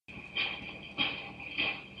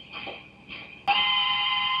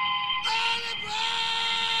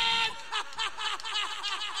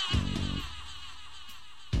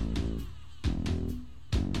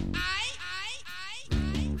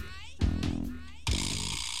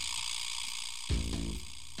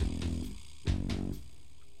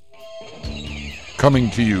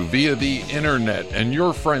Coming to you via the internet and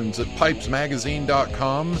your friends at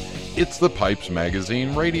PipesMagazine.com, it's the Pipes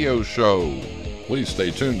Magazine radio show. Please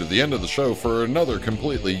stay tuned to the end of the show for another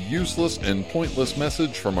completely useless and pointless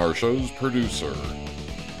message from our show's producer.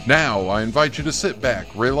 Now, I invite you to sit back,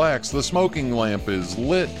 relax, the smoking lamp is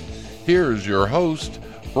lit. Here's your host,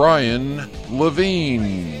 Brian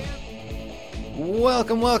Levine.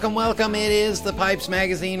 Welcome. It is the Pipes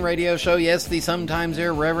Magazine radio show. Yes, the sometimes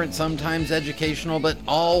irreverent, sometimes educational, but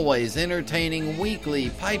always entertaining weekly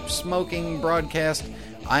pipe smoking broadcast.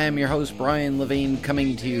 I am your host, Brian Levine,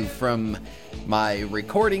 coming to you from my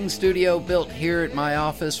recording studio built here at my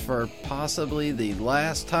office for possibly the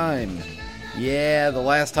last time. Yeah, the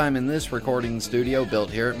last time in this recording studio built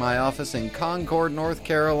here at my office in Concord, North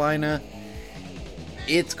Carolina.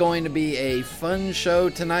 It's going to be a fun show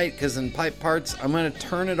tonight because in Pipe Parts, I'm going to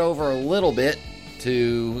turn it over a little bit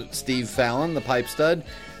to Steve Fallon, the pipe stud.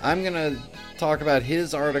 I'm going to talk about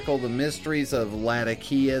his article, The Mysteries of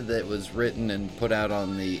Latakia, that was written and put out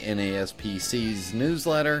on the NASPC's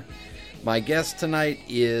newsletter. My guest tonight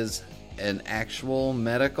is an actual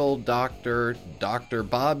medical doctor, Dr.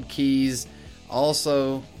 Bob Kiess,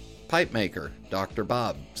 also pipe maker, Dr.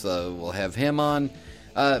 Bob. So we'll have him on.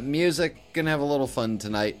 Music, gonna have a little fun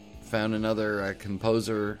tonight. Found another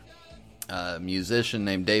composer, musician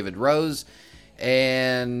named David Rose.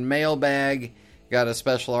 And mailbag, got a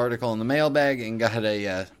special article in the mailbag and got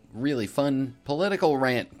a really fun political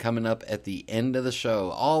rant coming up at the end of the show.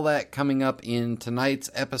 All that coming up in tonight's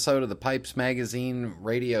episode of the Pipes Magazine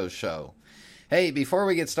radio show. Hey, before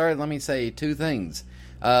we get started, let me say two things.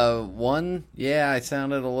 One, I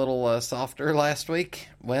sounded a little softer last week.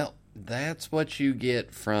 Well, that's what you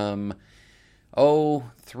get from,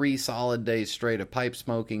 3 solid days straight of pipe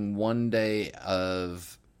smoking, 1 day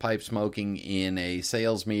of pipe smoking in a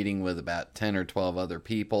sales meeting with about 10 or 12 other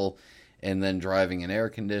people, and then driving and air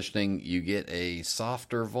conditioning. You get a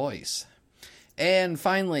softer voice. And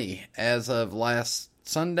finally, as of last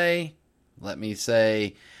Sunday, let me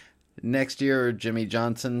say, next year, Jimmy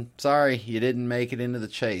Johnson, sorry, you didn't make it into the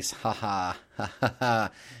chase. Ha ha. Ha ha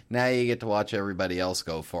ha. Now you get to watch everybody else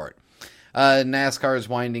go for it. NASCAR is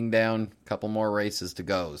winding down. A couple more races to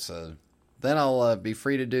go. So then I'll be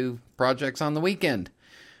free to do projects on the weekend,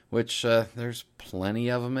 which there's plenty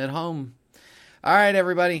of them at home. All right,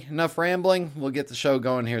 everybody, enough rambling. We'll get the show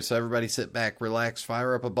going here. So everybody sit back, relax,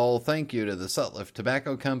 fire up a bowl. Thank you to the Sutliff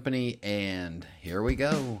Tobacco Company. And here we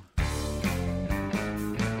go.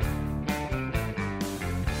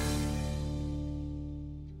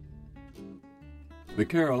 The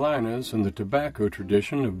Carolinas and the tobacco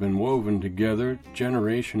tradition have been woven together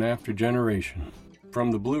generation after generation.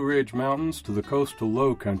 From the Blue Ridge Mountains to the coastal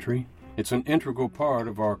low country, it's an integral part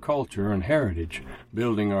of our culture and heritage,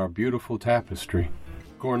 building our beautiful tapestry.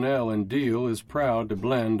 Cornell and Deal is proud to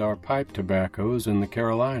blend our pipe tobaccos in the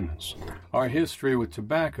Carolinas. Our history with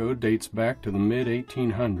tobacco dates back to the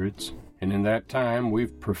mid-1800s, and in that time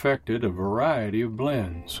we've perfected a variety of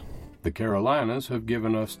blends. The Carolinas have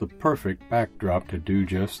given us the perfect backdrop to do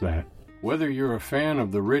just that. Whether you're a fan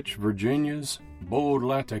of the rich Virginias, bold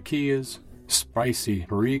Latakias, spicy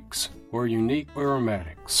Periques, or unique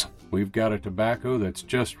aromatics, we've got a tobacco that's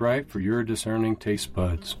just right for your discerning taste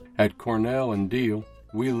buds. At Cornell and Deal,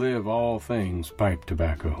 we live all things pipe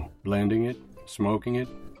tobacco, blending it, smoking it,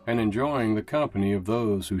 and enjoying the company of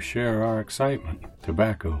those who share our excitement.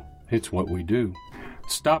 Tobacco, it's what we do.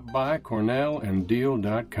 Stop by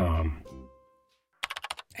CornellandDeal.com.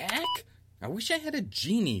 Heck, I wish I had a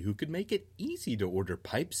genie who could make it easy to order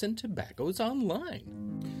pipes and tobaccos online.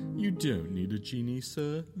 You don't need a genie,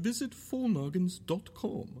 sir. Visit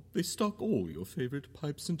fournoggins.com. They stock all your favorite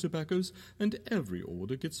pipes and tobaccos, and every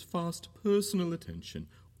order gets fast personal attention.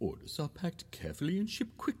 Orders are packed carefully and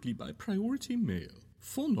shipped quickly by priority mail.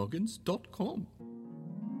 fournoggins.com.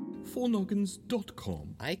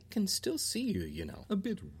 fournoggins.com. I can still see you, you know. A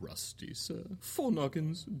bit rusty, sir.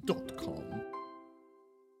 fournoggins.com.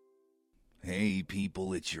 Hey,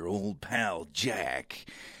 people, it's your old pal, Jack.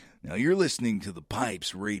 Now, you're listening to the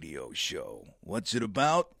Pipes radio show. What's it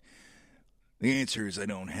about? The answer is I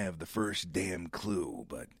don't have the first damn clue,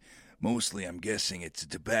 but mostly I'm guessing it's a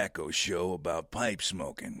tobacco show about pipe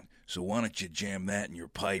smoking. So why don't you jam that in your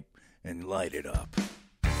pipe and light it up?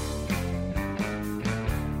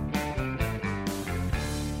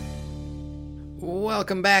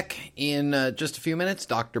 Welcome back. In just a few minutes,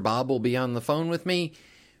 Dr. Bob will be on the phone with me.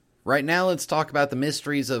 Right now, let's talk about The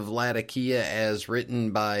Mysteries of Latakia as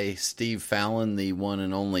written by Steve Fallon, the one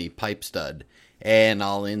and only pipe stud. and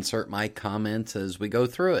I'll insert my comments as we go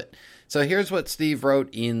through it. So here's what Steve wrote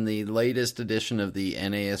in the latest edition of the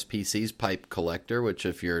NASPC's Pipe Collector, which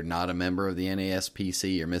if you're not a member of the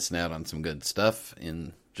NASPC, you're missing out on some good stuff.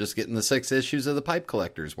 In just getting the 6 issues of the Pipe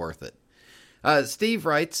Collector is worth it. Steve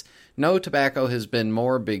writes, no tobacco has been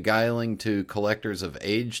more beguiling to collectors of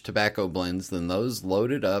aged tobacco blends than those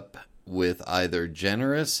loaded up with either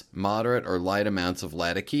generous, moderate, or light amounts of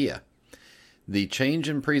Latakia. The change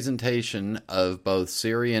in presentation of both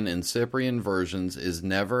Syrian and Cyprian versions is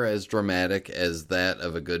never as dramatic as that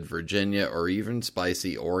of a good Virginia or even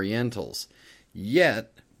spicy Orientals.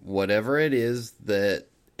 Yet, whatever it is that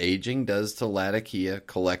aging does to Latakia,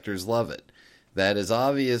 collectors love it. That is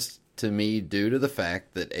obvious to me due to the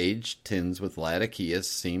fact that aged tins with Latakia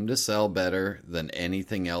seem to sell better than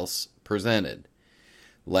anything else presented.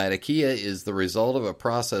 Latakia is the result of a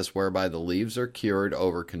process whereby the leaves are cured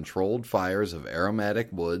over controlled fires of aromatic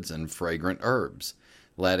woods and fragrant herbs.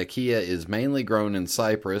 Latakia is mainly grown in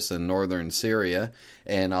Cyprus and northern Syria,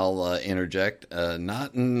 and I'll interject,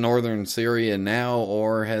 not in northern Syria now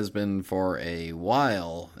or has been for a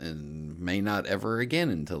while, and may not ever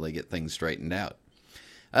again until they get things straightened out.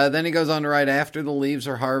 Then he goes on to write, after the leaves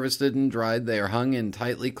are harvested and dried, they are hung in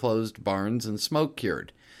tightly closed barns and smoke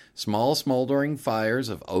cured. Small smoldering fires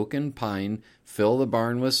of oak and pine fill the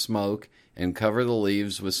barn with smoke and cover the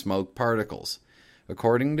leaves with smoke particles.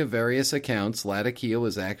 According to various accounts, Latakia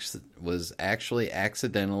was actually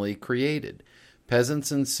accidentally created.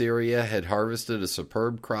 Peasants in Syria had harvested a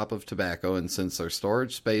superb crop of tobacco, and since their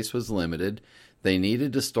storage space was limited, they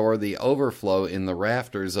needed to store the overflow in the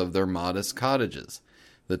rafters of their modest cottages.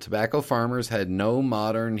 The tobacco farmers had no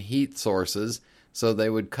modern heat sources, so they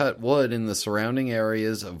would cut wood in the surrounding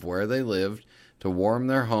areas of where they lived to warm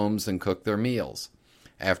their homes and cook their meals.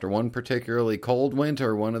 After one particularly cold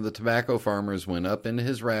winter, one of the tobacco farmers went up into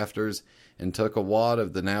his rafters and took a wad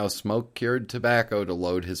of the now smoke-cured tobacco to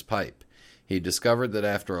load his pipe. He discovered that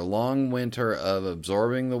after a long winter of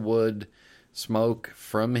absorbing the wood smoke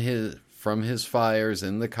from his fires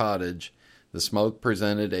in the cottage, the smoke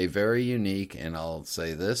presented a very unique, and I'll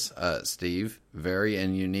say this, Steve, very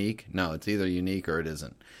and unique, no, it's either unique or it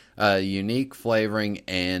isn't, unique flavoring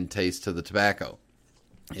and taste to the tobacco.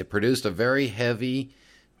 It produced a very heavy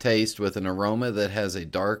taste with an aroma that has a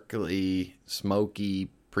darkly smoky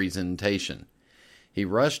presentation. He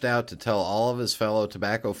rushed out to tell all of his fellow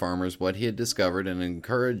tobacco farmers what he had discovered and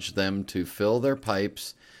encouraged them to fill their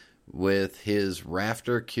pipes with his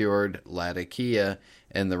rafter-cured Latakia,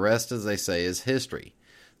 and the rest, as they say, is history.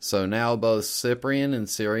 So now both Cyprian and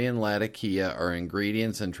Syrian Latakia are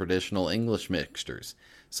ingredients in traditional English mixtures.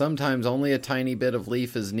 Sometimes only a tiny bit of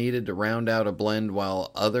leaf is needed to round out a blend,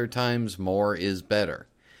 while other times more is better.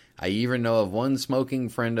 I even know of one smoking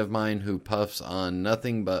friend of mine who puffs on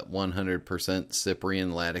nothing but 100%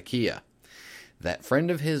 Cyprian Latakia. That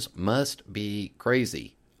friend of his must be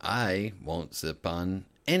crazy. I won't sip on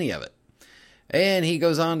any of it. And he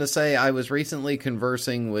goes on to say, I was recently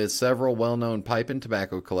conversing with several well-known pipe and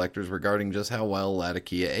tobacco collectors regarding just how well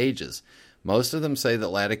Latakia ages. Most of them say that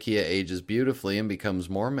Latakia ages beautifully and becomes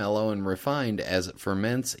more mellow and refined as it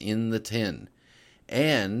ferments in the tin.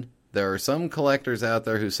 And there are some collectors out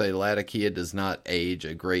there who say Latakia does not age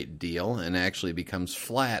a great deal and actually becomes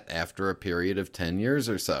flat after a period of 10 years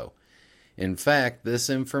or so. In fact, this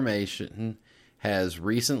information has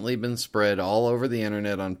recently been spread all over the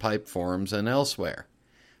internet on pipe forums and elsewhere.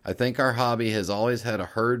 I think our hobby has always had a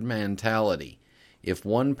herd mentality. If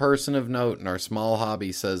one person of note in our small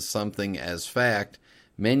hobby says something as fact,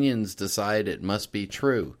 minions decide it must be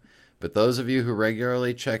true. But those of you who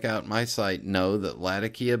regularly check out my site know that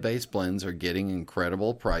Latakia-based blends are getting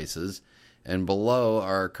incredible prices, and below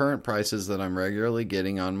are current prices that I'm regularly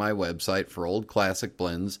getting on my website for old classic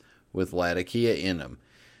blends with Latakia in them.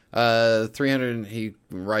 300, he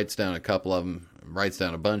writes down a couple of them, writes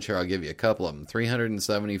down a bunch here, I'll give you a couple of them.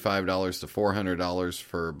 $375 to $400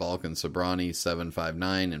 for Balkan Sobrani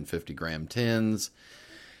 759 and 50-gram tins.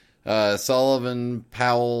 Sullivan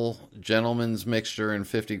Powell Gentleman's Mixture in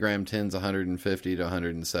 50-gram tins, $150 to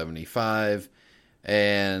 $175,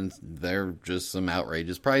 and they're just some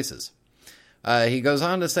outrageous prices. He goes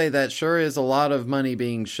on to say that sure is a lot of money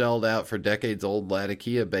being shelled out for decades-old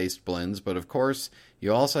Latakia-based blends, but of course,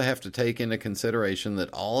 you also have to take into consideration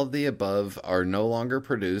that all of the above are no longer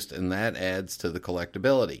produced, and that adds to the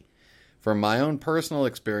collectability. From my own personal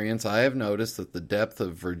experience, I have noticed that the depth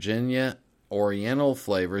of Virginia Oriental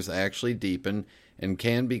flavors actually deepen and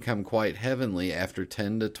can become quite heavenly after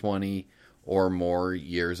 10 to 20 or more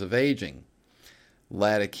years of aging.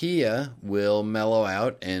 Latakia will mellow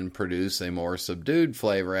out and produce a more subdued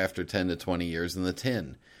flavor after 10 to 20 years in the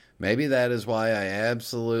tin. Maybe that is why I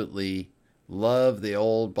absolutely love the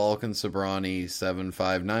old Balkan Sobrani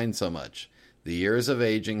 759 so much. The years of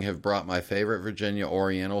aging have brought my favorite Virginia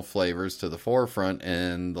Oriental flavors to the forefront,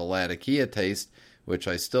 and the Latakia taste, which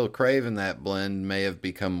I still crave in that blend, may have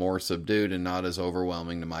become more subdued and not as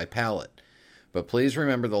overwhelming to my palate. But please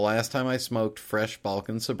remember, the last time I smoked fresh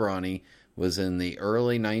Balkan Sobrani was in the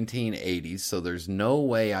early 1980s, so there's no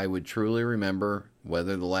way I would truly remember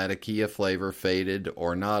whether the Latakia flavor faded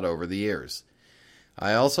or not over the years.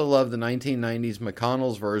 I also love the 1990s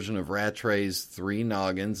McConnell's version of Rattray's Three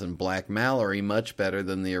Noggins and Black Mallory much better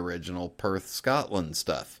than the original Perth, Scotland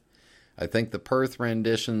stuff. I think the Perth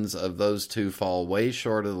renditions of those two fall way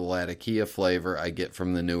short of the Latakia flavor I get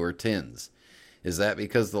from the newer tins. Is that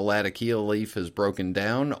because the Latakia leaf is broken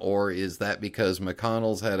down, or is that because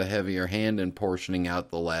McConnell's had a heavier hand in portioning out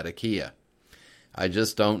the Latakia? I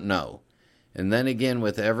just don't know. And then again,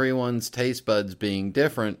 with everyone's taste buds being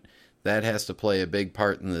different, that has to play a big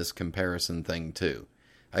part in this comparison thing too.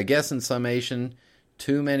 I guess in summation,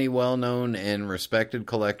 too many well-known and respected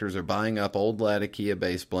collectors are buying up old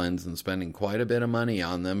Latakia-based blends and spending quite a bit of money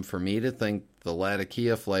on them for me to think the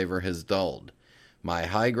Latakia flavor has dulled. My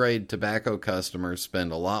high-grade tobacco customers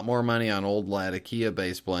spend a lot more money on old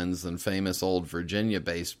Latakia-based blends than famous old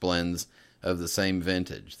Virginia-based blends of the same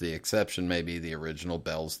vintage. The exception may be the original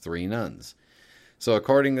Bell's Three Nuns. So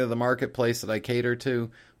according to the marketplace that I cater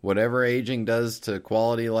to, whatever aging does to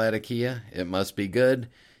quality Latakia, it must be good.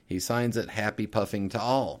 He signs it, happy puffing to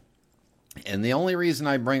all. And the only reason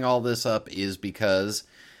I bring all this up is because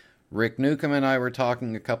Rick Newcomb and I were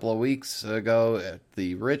talking a couple of weeks ago at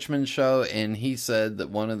the Richmond show, and he said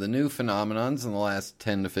that one of the new phenomenons in the last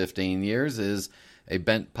 10 to 15 years is a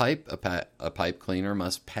bent pipe, a pipe cleaner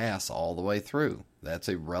must pass all the way through. That's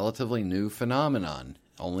a relatively new phenomenon.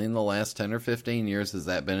 Only in the last 10 or 15 years has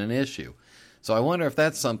that been an issue. So I wonder if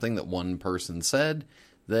that's something that one person said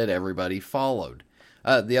that everybody followed.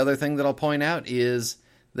 The other thing that I'll point out is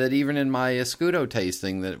that even in my Escudo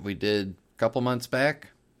tasting that we did a couple months back,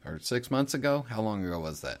 or 6 months ago, how long ago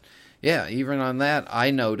was that? Yeah, even on that,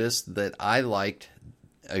 I noticed that I liked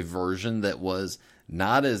a version that was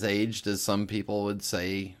not as aged as some people would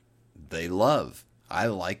say they love. I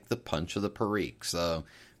like the punch of the Perique, so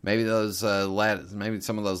maybe maybe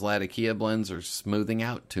some of those Latakia blends are smoothing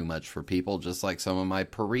out too much for people, just like some of my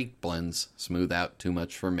Perique blends smooth out too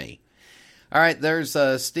much for me. All right, there's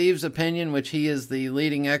Steve's opinion, which he is the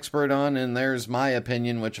leading expert on, and there's my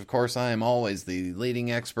opinion, which, of course, I am always the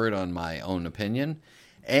leading expert on my own opinion.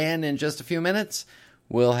 And in just a few minutes,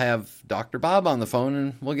 we'll have Dr. Bob on the phone,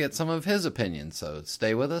 and we'll get some of his opinion. So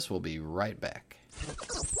stay with us. We'll be right back.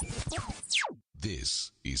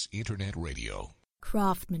 This is Internet Radio.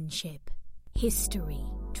 Craftsmanship, history,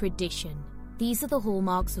 tradition. These are the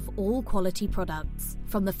hallmarks of all quality products,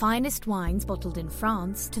 from the finest wines bottled in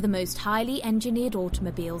France to the most highly engineered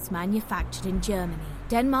automobiles manufactured in Germany.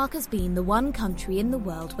 Denmark has been the one country in the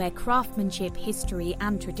world where craftsmanship, history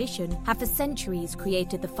and tradition have for centuries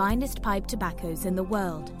created the finest pipe tobaccos in the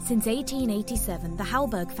world. Since 1887, the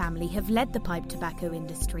Hallberg family have led the pipe tobacco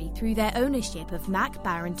industry through their ownership of Mac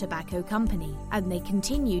Baren Tobacco Company, and they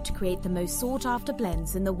continue to create the most sought-after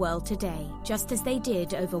blends in the world today, just as they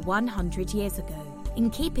did over 100 years ago. In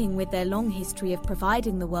keeping with their long history of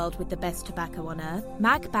providing the world with the best tobacco on earth,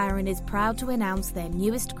 Mac Baren is proud to announce their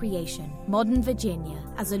newest creation, Modern Virginia,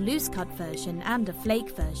 as a loose-cut version and a flake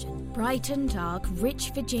version. Bright and dark,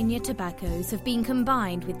 rich Virginia tobaccos have been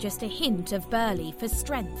combined with just a hint of burley for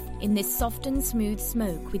strength in this soft and smooth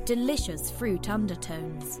smoke with delicious fruit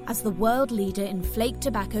undertones. As the world leader in flake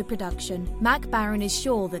tobacco production, Mac Baren is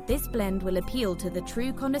sure that this blend will appeal to the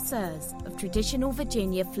true connoisseurs of traditional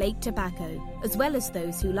Virginia flake tobacco, as well as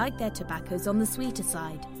those who like their tobaccos on the sweeter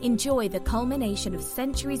side. Enjoy the culmination of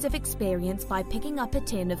centuries of experience by picking up a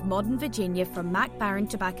tin of Modern Virginia from Mac Baren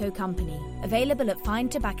Tobacco Company. Available at fine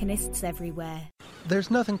tobacconists everywhere.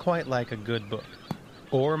 There's nothing quite like a good book,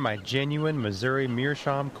 or my genuine Missouri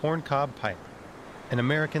Meerschaum corncob pipe, an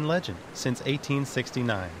American legend since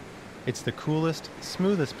 1869. It's the coolest,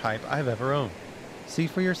 smoothest pipe I've ever owned. See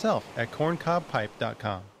for yourself at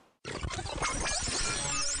corncobpipe.com.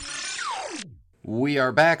 We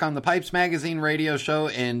are back on the Pipes Magazine radio show,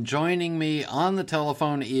 and joining me on the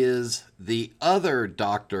telephone is the other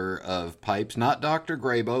doctor of pipes, not Dr.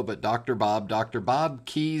 Grabo, but Dr. Bob. Dr. Bob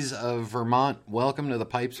Kiess of Vermont, welcome to the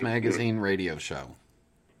Pipes Magazine radio show.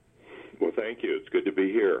 Well, thank you. It's good to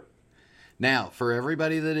be here. Now, for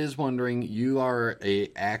everybody that is wondering, you are an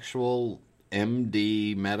actual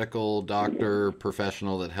MD, medical doctor,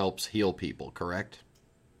 professional that helps heal people, correct?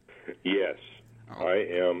 Yes. I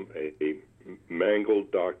am a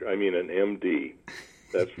mangled doctor. I mean, an MD.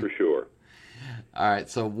 That's for sure. All right,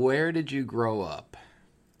 so where did you grow up?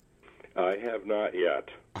 I have not yet.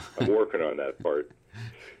 I'm working on that part.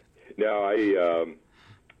 Now,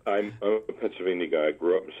 I'm a Pennsylvania guy. I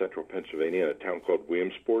grew up in central Pennsylvania in a town called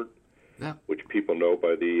Williamsport, which people know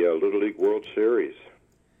by the Little League World Series.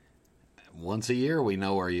 Once a year, we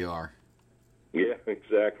know where you are. Yeah,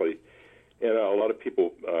 exactly. And a lot of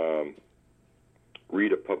people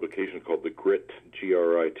read a publication called The Grit,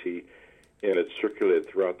 G-R-I-T, and it's circulated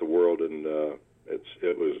throughout the world, and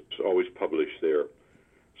it was always published there.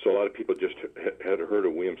 So a lot of people just had heard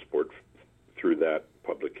of Williamsport through that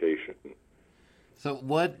publication. So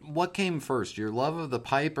what came first, your love of the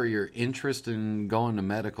pipe or your interest in going to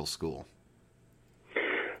medical school?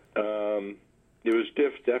 It was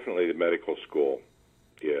definitely the medical school,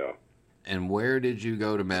 yeah. And where did you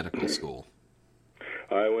go to medical school?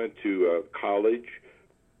 I went to College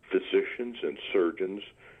Physicians and Surgeons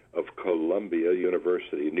of Columbia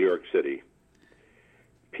University, New York City.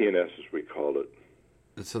 PNS, as we called it.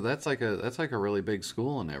 So that's like a really big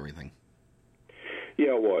school and everything.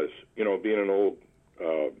 Yeah, it was. You know, being an old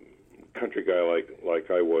country guy like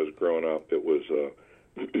I was growing up, it was a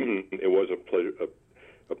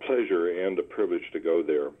pleasure and a privilege to go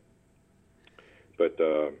there. But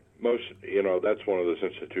that's one of those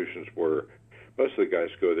institutions where most of the guys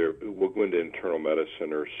go there. Will go into internal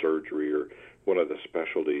medicine or surgery or one of the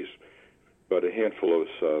specialties, but a handful of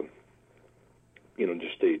us,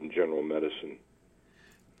 just stayed in general medicine.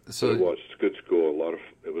 So it's a good school.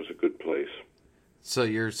 It was a good place. So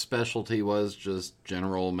your specialty was just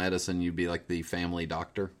general medicine. You'd be like the family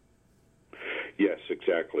doctor? Yes,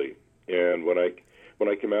 exactly. And when I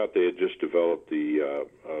came out, they had just developed a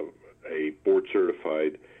board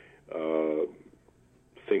certified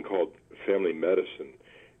thing called family medicine,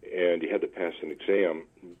 and you had to pass an exam,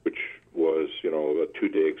 which was a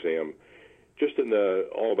 2-day exam, just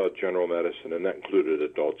all about general medicine, and that included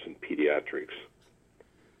adults and pediatrics.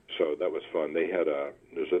 So that was fun.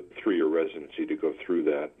 There's a 3-year residency to go through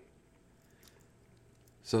that.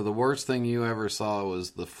 So the worst thing you ever saw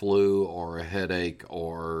was the flu or a headache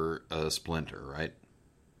or a splinter, right?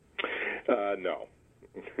 No.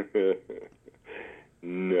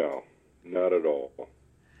 No, not at all.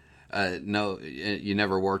 No, you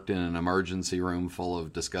never worked in an emergency room full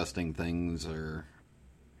of disgusting things, or?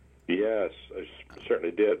 Yes, I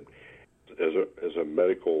certainly did. As a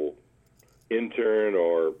medical intern,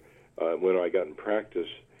 or when I got in practice,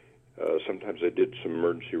 sometimes I did some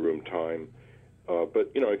emergency room time.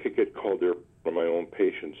 But I could get called there from my own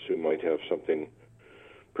patients who might have something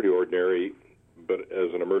pretty ordinary, but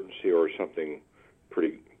as an emergency or something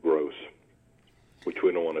pretty gross, which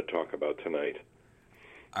we don't want to talk about tonight.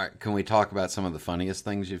 All right, can we talk about some of the funniest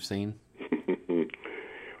things you've seen?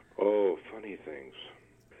 Oh, funny things.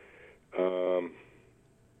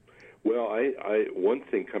 Well, one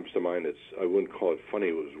thing comes to mind. I wouldn't call it funny.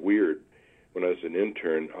 It was weird. When I was an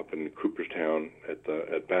intern up in Cooperstown at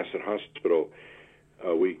Bassett Hospital,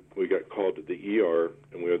 we got called to the ER,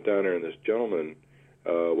 and we went down there, and this gentleman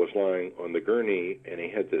was lying on the gurney, and he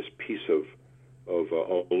had this piece of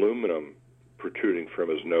aluminum protruding from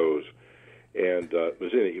his nose, and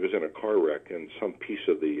he was in a car wreck, and some piece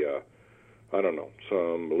of the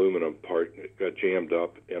some aluminum part got jammed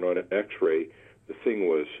up, and on an X-ray, the thing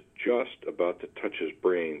was just about to touch his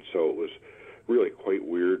brain, so it was really quite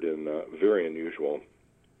weird and very unusual.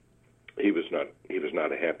 He was not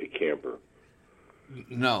a happy camper.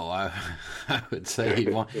 No, I would say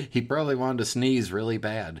he probably wanted to sneeze really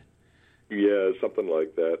bad. Yeah, something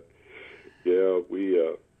like that. Yeah,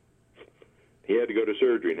 he had to go to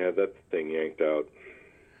surgery and have that thing yanked out.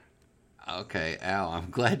 Okay, Al,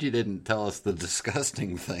 I'm glad you didn't tell us the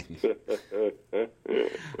disgusting thing.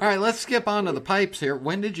 All right, let's skip on to the pipes here.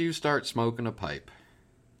 When did you start smoking a pipe?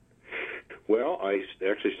 Well, I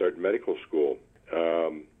actually started medical school.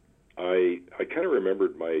 I kind of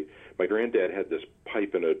remembered my granddad had this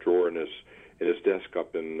pipe in a drawer in his desk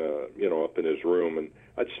up in his room, and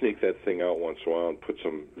I'd sneak that thing out once in a while and put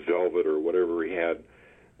some velvet or whatever he had,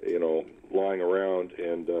 lying around,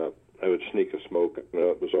 and I would sneak a smoke.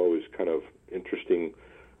 It was always kind of interesting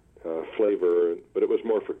flavor, but it was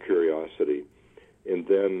more for curiosity. And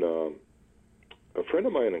then a friend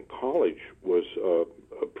of mine in college was a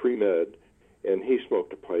pre-med, and he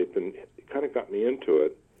smoked a pipe, and it kind of got me into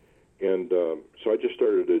it. And so I just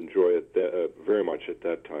started to enjoy it very much at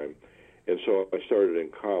that time. And so I started in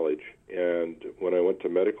college, and when I went to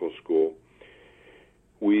medical school,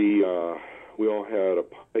 we all had a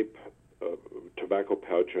pipe, tobacco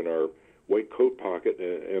pouch in our white coat pocket,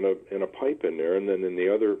 and a pipe in there, and then in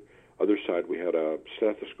the other side we had a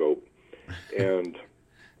stethoscope, and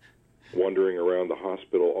wandering around the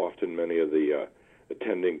hospital, often many of the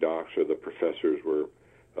attending docs or the professors were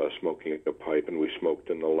smoking a pipe, and we smoked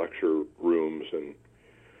in the lecture rooms. And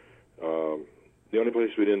the only place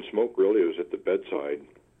we didn't smoke really was at the bedside.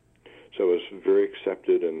 So it was very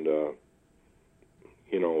accepted, and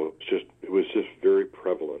it was just very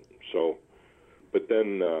prevalent. So, but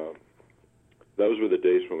then those were the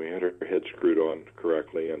days when we had our head screwed on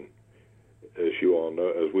correctly, and as we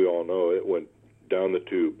all know, it went down the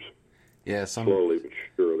tubes. Yeah, slowly but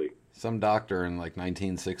surely. Some doctor in like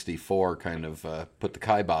 1964 kind of put the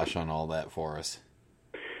kibosh on all that for us.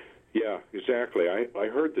 Yeah, exactly. I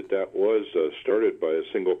heard that was started by a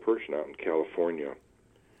single person out in California.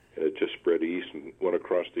 And it just spread east and went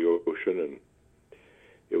across the ocean, and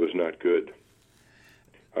it was not good.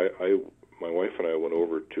 My wife and I went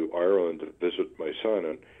over to Ireland to visit my son,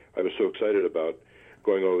 and I was so excited about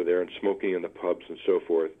going over there and smoking in the pubs and so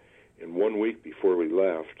forth. And 1 week before we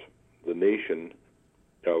left, the nation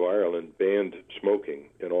of Ireland banned smoking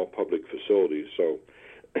in all public facilities. So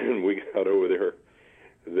we got over there.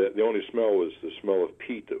 The only smell was the smell of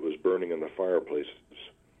peat that was burning in the fireplaces.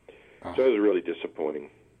 Oh. So it was really disappointing.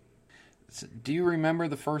 So do you remember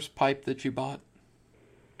the first pipe that you bought?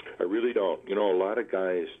 I really don't. A lot of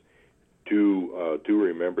guys do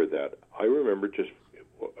remember that. I remember just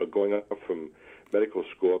going up from medical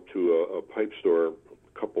school up to a pipe store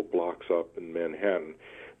a couple blocks up in Manhattan.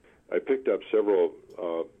 I picked up several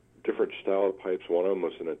different style of pipes. One of them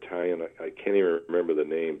was an Italian. I can't even remember the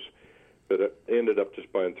names. But I ended up just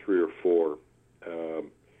buying 3 or 4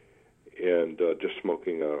 and just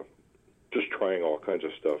smoking, just trying all kinds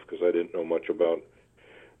of stuff because I didn't know much about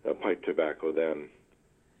pipe tobacco then.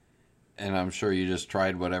 And I'm sure you just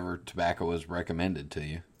tried whatever tobacco was recommended to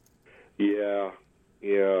you. Yeah,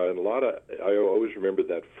 and I always remember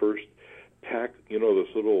that first pack, those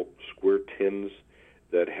little square tins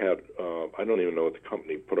that had, I don't even know what the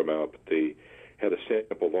company put them out, but they had a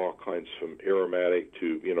sample of all kinds from aromatic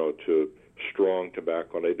to strong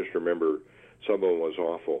tobacco, and I just remember some of them was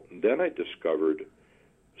awful. And then I discovered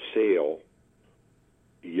Sale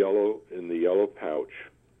yellow in the yellow pouch,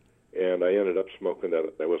 and I ended up smoking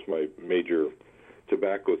that. That was my major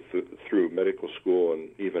tobacco through medical school and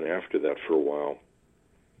even after that for a while.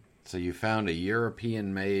 So you found a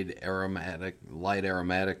European-made light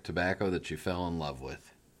aromatic tobacco that you fell in love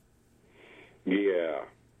with.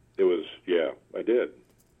 Yeah, I did.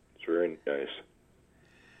 It's very nice.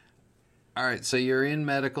 All right, so you're in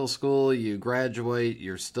medical school, you graduate,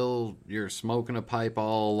 you're smoking a pipe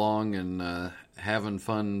all along and having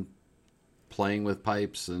fun playing with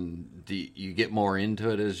pipes, and do you get more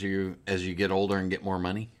into it as you get older and get more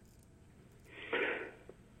money?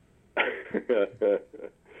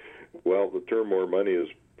 Well, the term more money is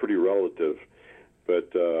pretty relative, but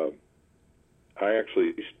I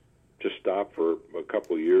actually just stopped for a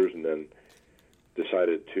couple of years and then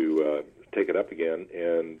decided to take it up again,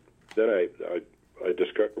 and then I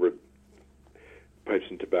discovered Pipes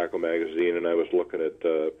and Tobacco magazine, and I was looking at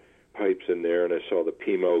pipes in there, and I saw the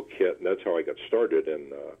PMO kit, and that's how I got started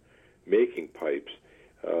in making pipes.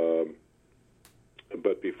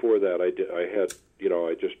 But before that, I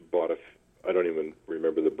just bought I don't even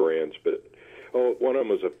remember the brands, but one of them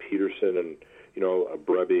was a Peterson and a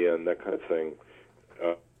Brebi and that kind of thing.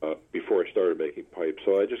 Before I started making pipes,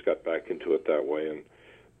 so I just got back into it that way and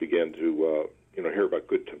began to hear about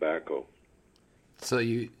good tobacco. So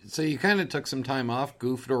you kind of took some time off,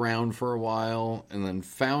 goofed around for a while, and then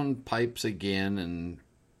found pipes again and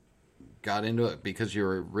got into it because you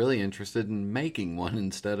were really interested in making one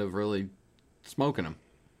instead of really smoking them.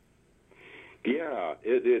 Yeah,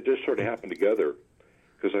 it just sort of happened together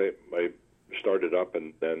because I started up,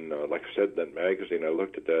 and then, like I said, that magazine, I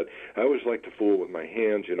looked at that. I always liked to fool with my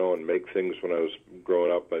hands, and make things when I was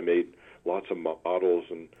growing up. I made lots of models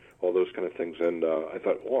and all those kind of things, and I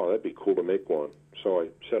thought, wow, that'd be cool to make one. So I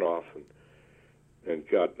set off and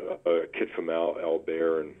got a kit from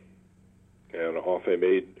Albert, and off I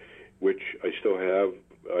made, which I still have.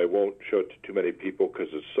 I won't show it to too many people because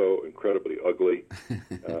it's so incredibly ugly.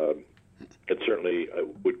 It certainly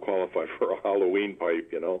would qualify for a Halloween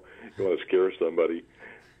pipe, you want to scare somebody.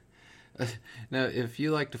 Now, if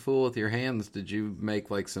you like to fool with your hands, did you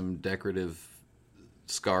make like some decorative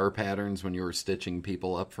scar patterns when you were stitching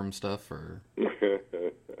people up from stuff, or?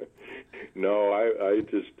 No, I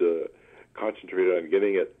just concentrated on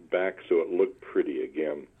getting it back so it looked pretty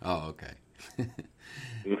again. Oh, okay.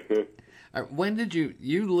 When did you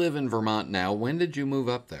live in Vermont now? When did you move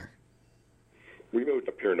up there? We moved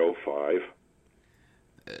up here in 2005.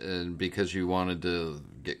 And because you wanted to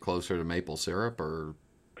get closer to maple syrup, or?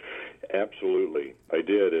 Absolutely, I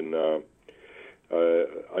did, and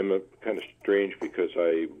I'm kind of strange because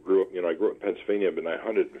I grew up in Pennsylvania, but I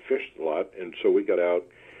hunted and fished a lot, and so we got out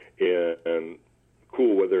in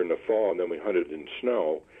cool weather in the fall, and then we hunted in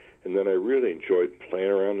snow, and then I really enjoyed playing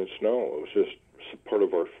around in snow. It was just part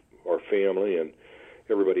of our family, and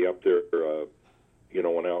everybody up there,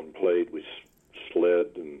 went out and played. We sled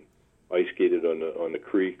and ice skated on the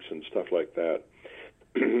creeks and stuff like that,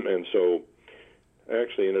 and so I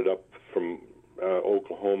actually ended up from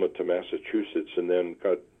Oklahoma to Massachusetts, and then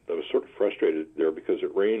I was sort of frustrated there because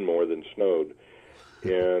it rained more than snowed,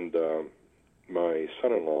 and my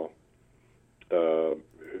son-in-law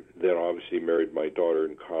then obviously married my daughter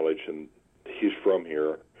in college, and he's from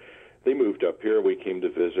here. They moved up here. We came to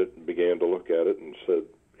visit and began to look at it and said,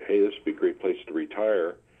 hey, this would be a great place to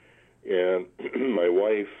retire. And my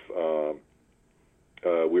wife,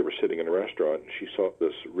 we were sitting in a restaurant, and she saw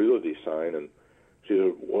this realty sign, and she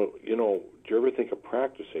said, well, do you ever think of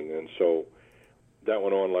practicing? And so that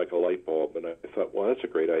went on like a light bulb, and I thought, well, that's a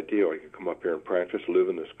great idea. I could come up here and practice, live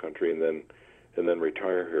in this country, and then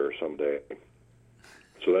retire here someday.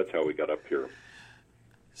 So that's how we got up here.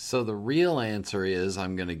 So the real answer is,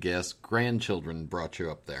 I'm going to guess, grandchildren brought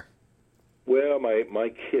you up there. Well,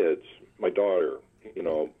 my kids, my daughter,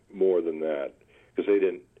 more than that, because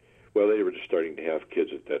they were just starting to have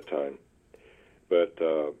kids at that time. But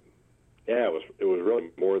it was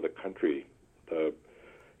really more the country, the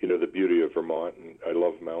beauty of Vermont, and I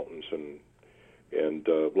love mountains and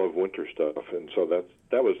love winter stuff, and so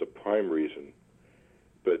that was the prime reason.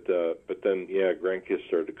 But then grandkids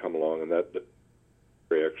started to come along, and that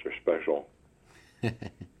very extra special.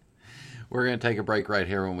 We're going to take a break right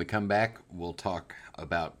here. When we come back, we'll talk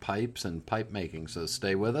about pipes and pipe making. So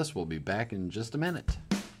stay with us. We'll be back in just a minute.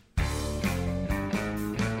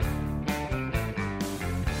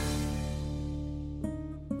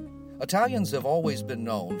 Italians have always been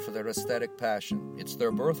known for their aesthetic passion. It's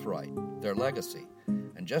their birthright, their legacy.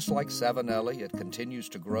 And just like Savinelli, it continues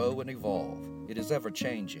to grow and evolve. It is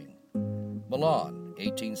ever-changing. Milan,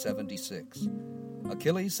 1876.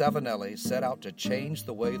 Achille Savinelli set out to change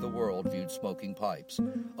the way the world viewed smoking pipes,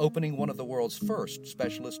 opening one of the world's first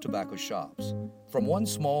specialist tobacco shops. From one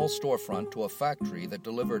small storefront to a factory that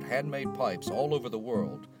delivered handmade pipes all over the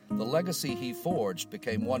world, the legacy he forged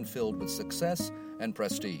became one filled with success and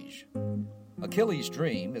prestige. Achilles'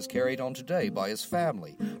 dream is carried on today by his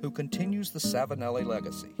family, who continues the Savinelli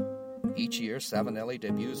legacy. Each year, Savinelli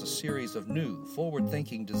debuts a series of new,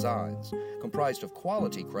 forward-thinking designs comprised of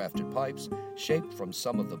quality-crafted pipes shaped from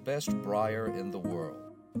some of the best briar in the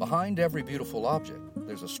world. Behind every beautiful object,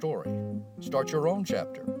 there's a story. Start your own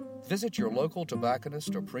chapter. Visit your local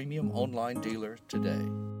tobacconist or premium online dealer today.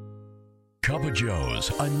 Cup of Joe's,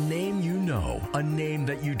 a name you know, a name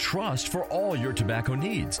that you trust for all your tobacco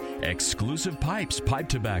needs. Exclusive pipes, pipe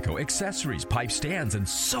tobacco, accessories, pipe stands, and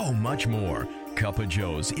so much more. Cup of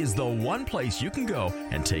Joe's is the one place you can go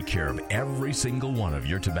and take care of every single one of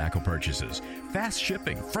your tobacco purchases. Fast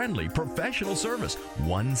shipping, friendly, professional service.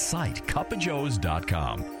 One site,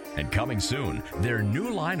 cupofjoes.com. And coming soon, their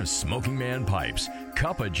new line of Smoking Man pipes,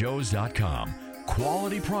 cupofjoes.com.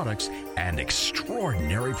 Quality products and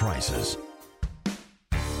extraordinary prices.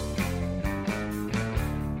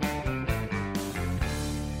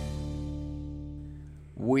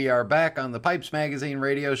 We are back on the Pipes Magazine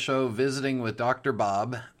radio show visiting with Dr.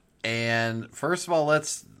 Bob. And first of all,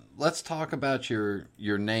 let's talk about your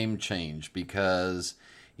name change, because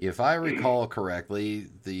if I recall correctly,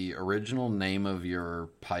 the original name of your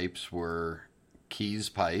pipes were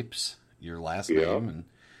Kiess Pipes, your last name, and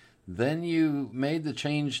then you made the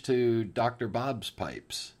change to Dr. Bob's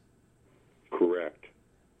Pipes. Correct.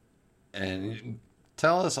 And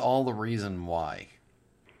tell us all the reason why.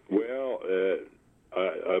 Well,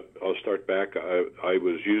 I'll start back. I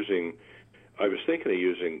was thinking of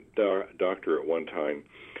using Doctor at one time,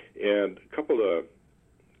 and a couple of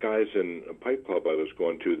guys in a pipe club I was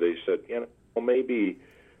going to, they said, maybe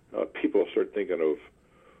people start thinking of,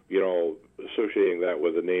 associating that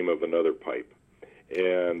with the name of another pipe,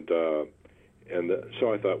 and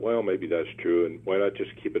so I thought, well, maybe that's true, and why not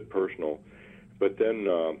just keep it personal? But then,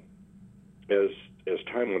 as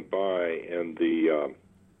time went by, and the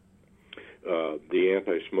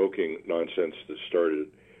anti-smoking nonsense that started,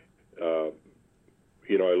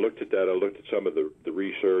 I looked at that. I looked at some of the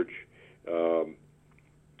research,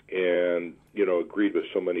 and agreed with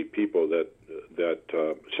so many people that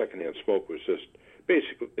secondhand smoke was just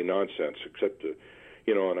basically nonsense. Except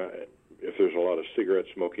if there's a lot of cigarette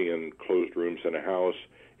smoking in closed rooms in a house,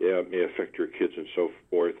 it may affect your kids and so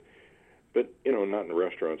forth. But not in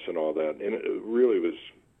restaurants and all that. And it really was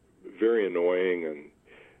very annoying,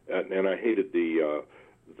 and I hated the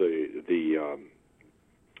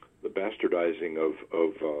bastardizing of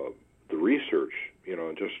the research,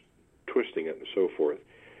 and just twisting it and so forth.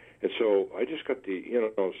 And so I just got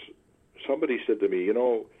somebody said to me,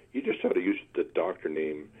 you just ought to use the doctor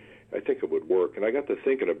name. I think it would work. And I got to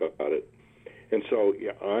thinking about it. And so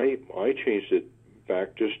I changed it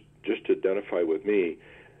back just to identify with me,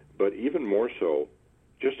 but even more so,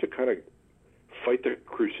 just to kind of fight the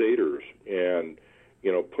Crusaders and,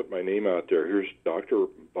 put my name out there. Here's Dr.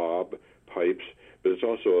 Bob Pipes, but it's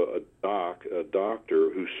also a doctor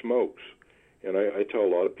who smokes. And I tell a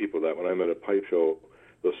lot of people that when I'm at a pipe show,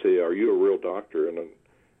 they'll say, "Are you a real doctor?" And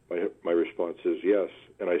my response is yes,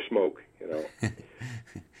 and I smoke,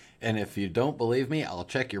 And if you don't believe me, I'll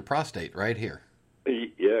check your prostate right here.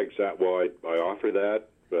 Yeah, exactly. Well, I offer that,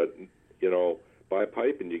 but, buy a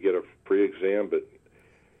pipe and you get a free exam, but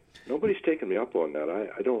nobody's taken me up on that.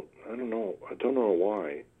 I don't know. I don't know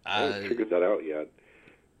why. I haven't figured that out yet.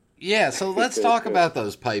 Yeah, so let's talk about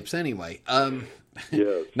those pipes anyway.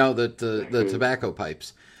 Yes. No, the tobacco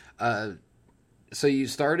pipes. So you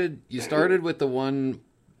started with the one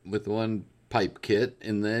pipe kit,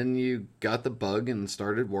 and then you got the bug and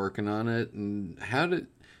started working on it. And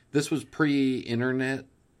this was pre-internet,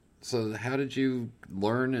 so how did you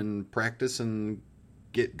learn and practice and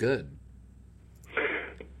get good?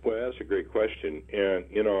 Well, that's a great question, and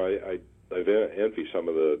I envy some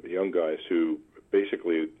of the young guys who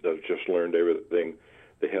basically have just learned everything.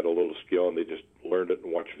 They had a little skill and they just learned it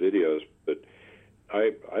and watched videos, but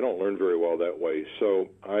I don't learn very well that way. So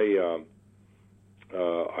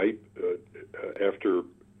after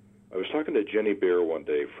I was talking to Jenny Bear one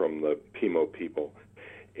day from the PIMO people,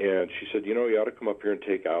 and she said, you ought to come up here and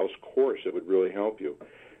take Al's course. It would really help you.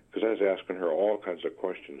 Because I was asking her all kinds of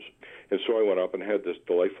questions. And so I went up and had this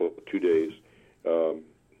delightful 2 days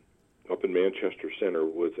up in Manchester Center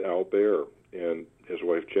with Al Bear and his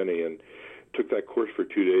wife Jenny, and took that course for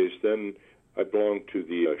 2 days. Then I belonged to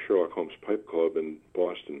the Sherlock Holmes Pipe Club in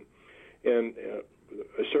Boston. And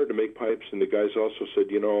I started to make pipes, and the guys also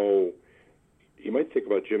said, you might think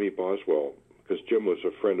about Jimmy Boswell, because Jim was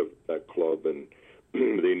a friend of that club, and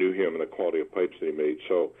they knew him and the quality of pipes that he made.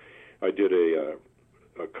 So I did a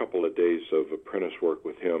couple of days of apprentice work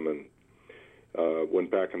with him, and went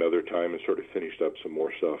back another time and sort of finished up some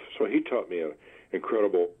more stuff. So he taught me an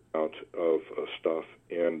incredible amount of stuff,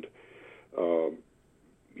 and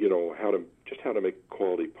how to make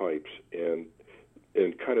quality pipes, and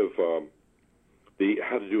kind of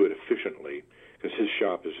how to do it efficiently, because his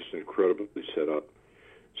shop is just incredibly set up.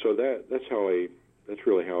 So that's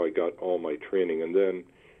really how I got all my training. And then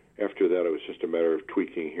after that, it was just a matter of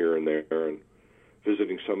tweaking here and there and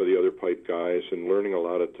visiting some of the other pipe guys and learning a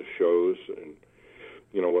lot at the shows. And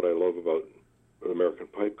what I love about American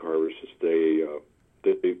pipe carvers is they're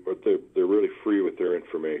really free with their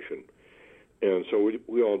information, and so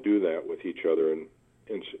we all do that with each other. And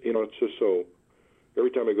it's just so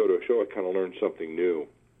every time I go to a show, I kind of learn something new.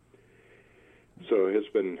 So it's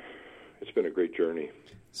been a great journey.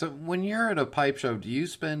 So when you're at a pipe show, do you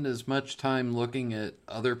spend as much time looking at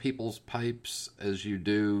other people's pipes as you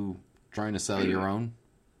do trying to sell your own?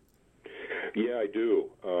 Yeah, I do.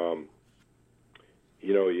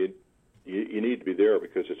 You need to be there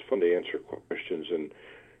because it's fun to answer questions,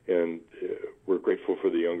 and we're grateful for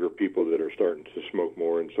the younger people that are starting to smoke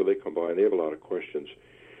more, and so they come by and they have a lot of questions.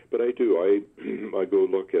 But I do. I go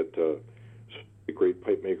look at the great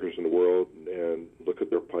pipe makers in the world and look at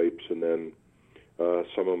their pipes, and then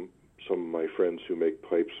some of my friends who make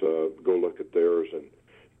pipes go look at theirs, and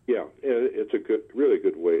it's a really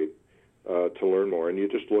good way to learn more. And you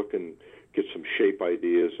just look and get some shape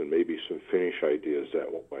ideas and maybe some finish ideas that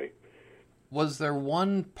way. Was there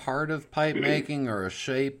one part of pipe making or a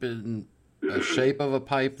shape of a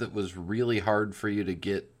pipe that was really hard for you to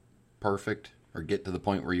get perfect or get to the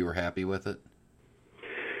point where you were happy with it?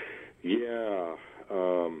 Yeah,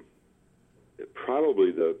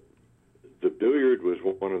 probably the billiard was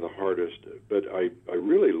one of the hardest, but I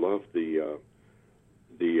really loved the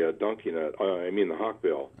donkey nut. The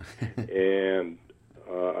hawkbill, and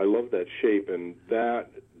I love that shape, and that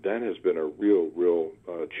has been a real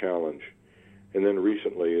challenge. And then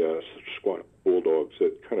recently, squat bulldogs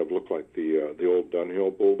that kind of look like the old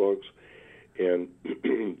Dunhill bulldogs, and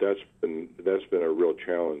that's been a real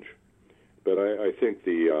challenge. But I think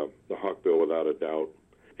the hawkbill, without a doubt.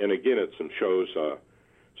 And again, at some shows,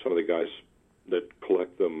 some of the guys that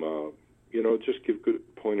collect them, just give good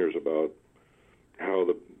pointers about how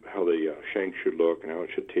the shank should look and how it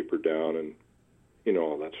should taper down, and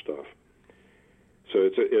all that stuff. So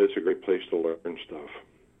it's a great place to learn stuff.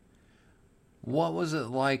 What was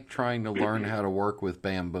it like trying to learn how to work with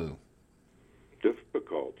bamboo?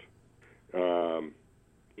 Difficult.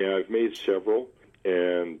 Yeah, I've made several,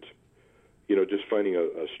 and just finding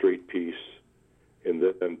a straight piece, and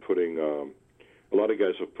then putting. A lot of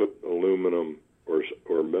guys have put aluminum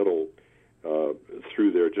or metal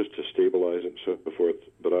through there just to stabilize it and so forth.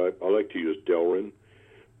 But I like to use Delrin,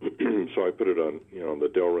 so I put it on the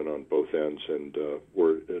Delrin on both ends, and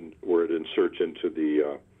where it inserts into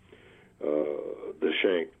the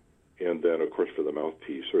shank, and then of course for the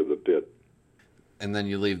mouthpiece or the bit. And then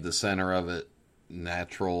you leave the center of it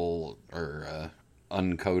natural or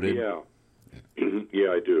uncoated? Yeah.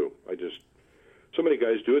 Yeah, I do. So many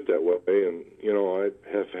guys do it that way, and, I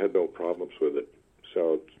have had no problems with it.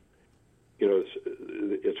 So,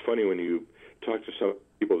 it's funny when you talk to some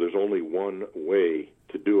people, there's only one way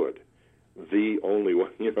to do it. The only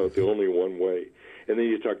one, the only one way. And then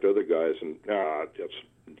you talk to other guys, and, that's,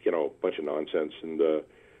 a bunch of nonsense, and,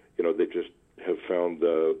 they just have found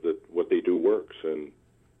that what they do works, and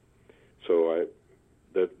so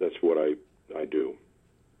that's what I do.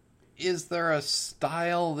 Is there a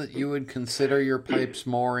style that you would consider your pipes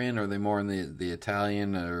more in? Are they more in the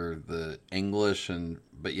Italian or the English?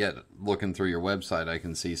 But yet, looking through your website, I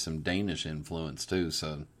can see some Danish influence too.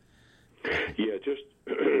 So, yeah, just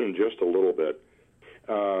a little bit.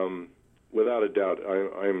 Without a doubt,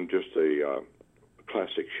 I'm just a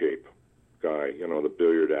classic shape guy. The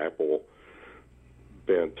billiard apple,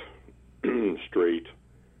 bent, straight,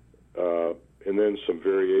 and then some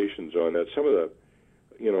variations on that. Some of the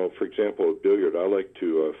for example, a billiard, I like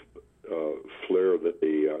to flare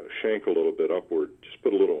the shank a little bit upward, just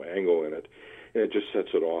put a little angle in it, and it just sets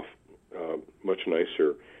it off much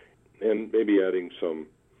nicer. And maybe adding some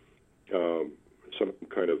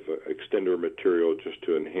kind of extender material just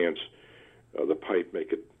to enhance the pipe,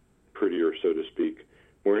 make it prettier, so to speak,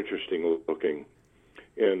 more interesting looking.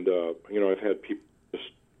 And, I've had people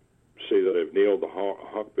just say that I've nailed the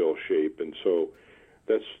hawkbill shape, and so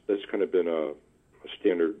that's kind of been a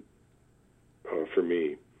standard for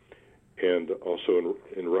me. And also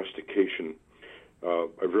in rustication,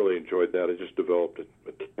 I've really enjoyed that. I just developed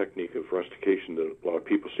a technique of rustication that a lot of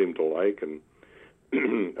people seem to like, and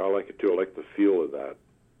I like it too. I like the feel of that.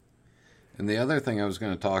 And the other thing I was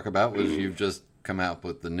going to talk about was you've just come out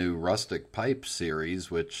with the new Rustic Pipe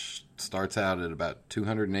series, which starts out at about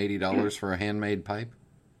 $280 for a handmade pipe?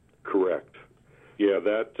 Correct. Yeah,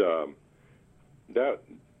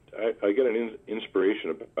 I get an inspiration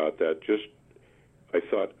about that. Just, I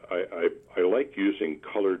thought I like using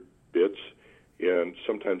colored bits, and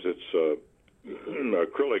sometimes it's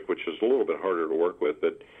acrylic, which is a little bit harder to work with,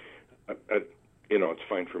 but it's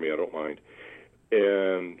fine for me. I don't mind.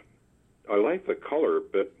 And I like the color,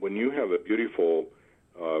 but when you have a beautiful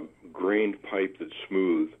grained pipe that's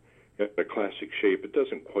smooth and a classic shape, it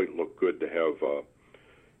doesn't quite look good to have a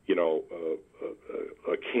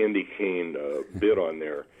candy cane bit on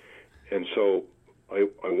there. And so I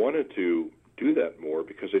wanted to do that more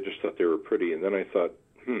because I just thought they were pretty. And then I thought,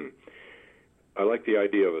 I like the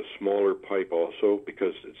idea of a smaller pipe also,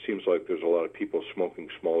 because it seems like there's a lot of people smoking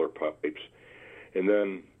smaller pipes. And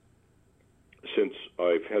then since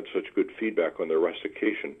I've had such good feedback on the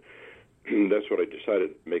rustication, that's what I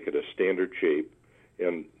decided to make it a standard shape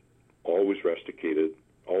and always rusticated,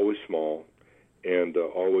 always small, and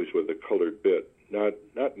always with a colored bit. Not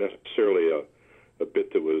necessarily a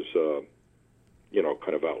bit that was,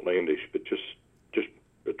 kind of outlandish, but just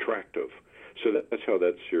attractive. So that's how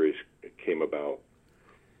that series came about.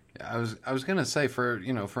 Yeah, I was going to say, for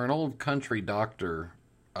an old country doctor,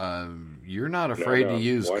 you're not afraid to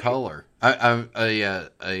use color. I'm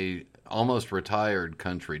a almost retired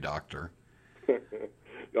country doctor.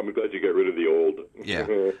 I'm glad you got rid of the old. Yeah,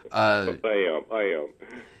 I am.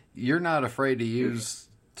 You're not afraid to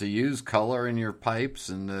use color in your pipes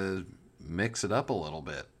and mix it up a little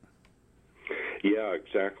bit. Yeah,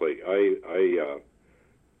 exactly.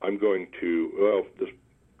 I'm going to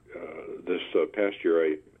this past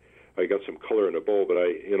year I got some color in a bowl, but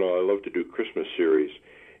I love to do Christmas series,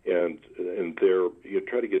 and there you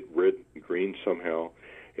try to get red and green somehow,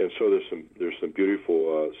 and so there's some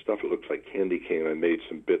beautiful stuff. It looks like candy cane. I made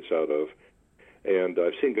some bits out of, and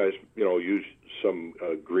I've seen guys use some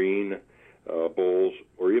green bowls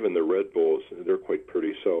or even the red bowls. They're quite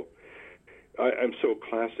pretty. So I'm so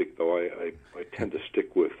classic though. I tend to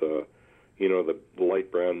stick with the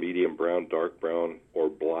light brown, medium brown, dark brown, or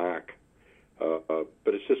black. But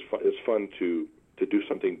it's just fun. It's fun to do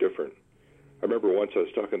something different. I remember once I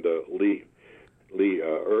was talking to Lee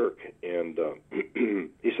Irk, and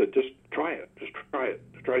he said, "Just try it. Just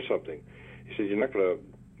try something." He said, "You're not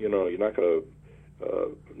gonna.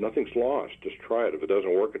 Nothing's lost. Just try it. If it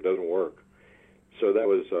doesn't work, it doesn't work." So that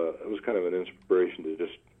was kind of an inspiration to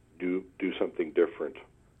just do something different.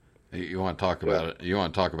 You want to talk about it? You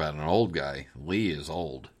want to talk about an old guy? Lee is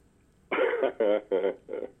old.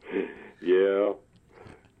 Yeah.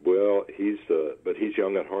 Well, but he's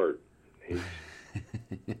young at heart.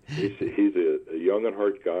 He's a young at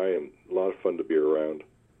heart guy and a lot of fun to be around.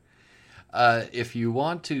 If you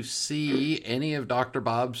want to see any of Dr.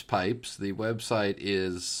 Bob's pipes, the website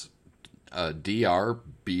is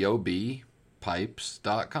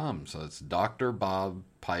drbobpipes.com. So it's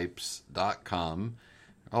drbobpipes.com.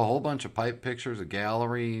 A whole bunch of pipe pictures, a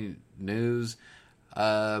gallery, news.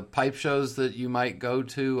 Pipe shows that you might go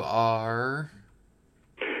to are?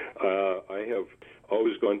 I have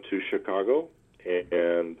always gone to Chicago,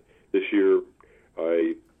 and this year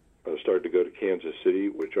I started to go to Kansas City,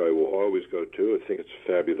 which I will always go to. I think it's a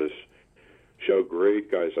fabulous show. Great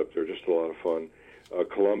guys up there, just a lot of fun.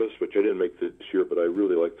 Columbus, which I didn't make this year, but I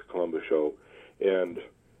really like the Columbus show. And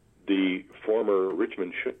the former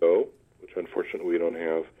Richmond show, which unfortunately we don't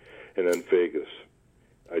have, and then Vegas.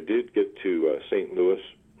 I did get to St. Louis.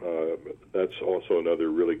 That's also another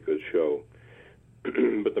really good show.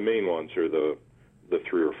 But the main ones are the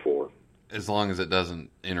 3 or 4. As long as it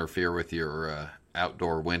doesn't interfere with your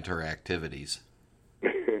outdoor winter activities.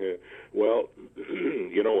 Well,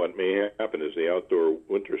 you know what may happen is the outdoor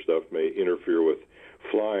winter stuff may interfere with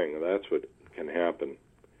flying. That's what can happen.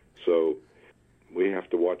 So we have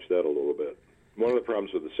to watch that a little bit. One of the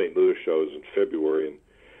problems with the St. Louis show is in February, and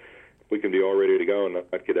we can be all ready to go and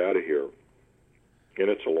not get out of here. And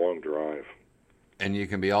it's a long drive. And you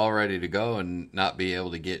can be all ready to go and not be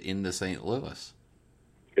able to get into St. Louis.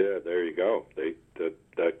 Yeah, there you go.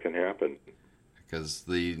 That can happen. Because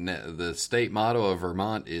the state motto of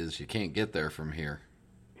Vermont is you can't get there from here.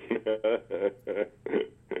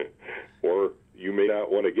 Or you may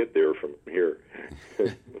not want to get there from here.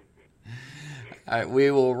 All right,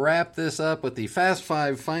 we will wrap this up with the Fast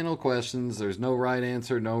 5 final questions. There's no right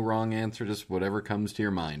answer, no wrong answer, just whatever comes to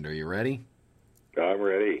your mind. Are you ready? I'm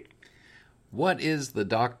ready. What is the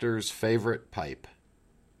doctor's favorite pipe?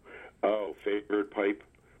 Oh, favorite pipe?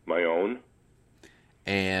 My own.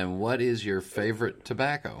 And what is your favorite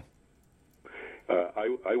tobacco?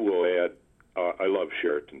 I will add, I love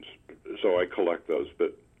Sheratons, so I collect those,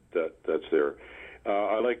 but that's there.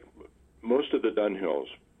 I like most of the Dunhills.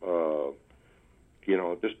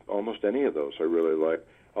 Just almost any of those I really like.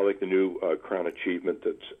 I like the new Crown Achievement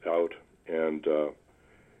that's out, and the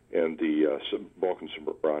Balkan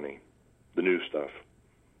Sobrani, the new stuff.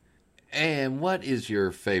 And what is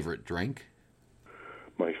your favorite drink?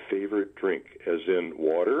 My favorite drink, as in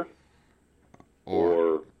water?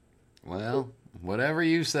 Or well, whatever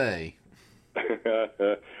you say.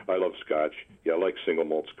 I love Scotch. Yeah, I like single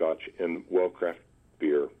malt Scotch and well-crafted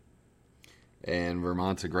beer. And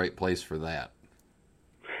Vermont's a great place for that.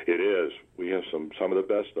 It is. We have some of the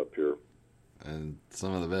best up here. And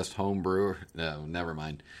some of the best home brewer. No, never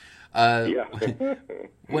mind. Yeah.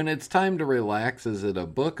 When it's time to relax, is it a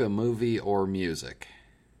book, a movie, or music?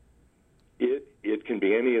 It can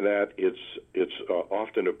be any of that. It's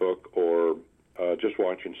often a book or just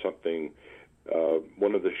watching something,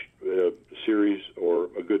 one of the series or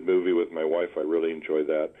a good movie with my wife. I really enjoy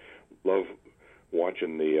that. Love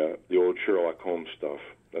watching the old Sherlock Holmes stuff.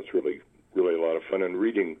 That's really a lot of fun. And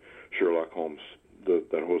reading Sherlock Holmes,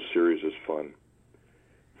 that whole series is fun.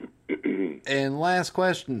 And last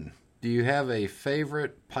question. Do you have a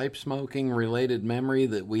favorite pipe smoking related memory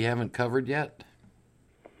that we haven't covered yet?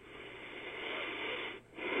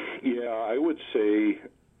 Yeah, I would say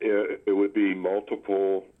it would be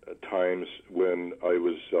multiple times when I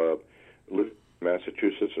was lived in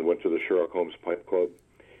Massachusetts and went to the Sherlock Holmes Pipe Club.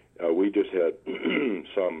 We just had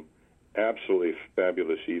some absolutely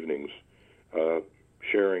fabulous evenings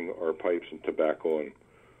sharing our pipes and tobacco and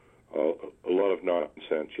a lot of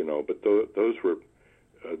nonsense, but those were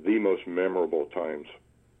the most memorable times.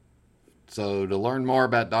 So to learn more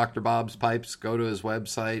about Dr. Bob's pipes, go to his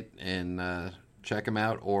website and check him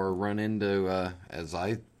out, or run into, as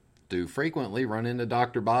I do frequently, run into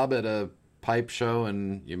Dr. Bob at a pipe show,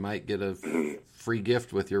 and you might get a free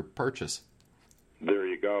gift with your purchase. There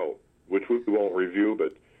you go, which we won't review,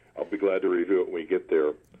 but I'll be glad to review it when we get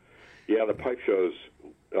there. Yeah, the pipe shows,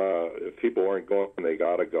 if people aren't going, they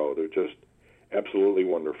got to go. They're just absolutely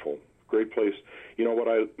wonderful. Great place. You know what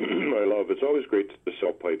I love? It's always great to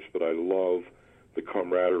sell pipes, but I love the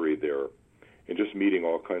camaraderie there and just meeting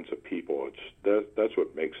all kinds of people. That's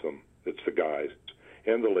what makes them. It's the guys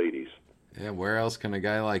and the ladies. Yeah, where else can a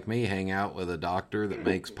guy like me hang out with a doctor that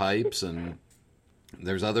makes pipes? And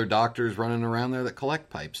there's other doctors running around there that collect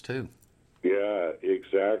pipes, too. Yeah,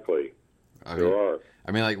 exactly. There are.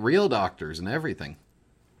 I mean, like real doctors and everything.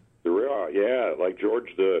 There are, yeah, like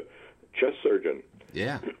George, the chest surgeon.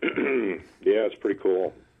 Yeah. Yeah, it's pretty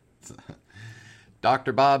cool.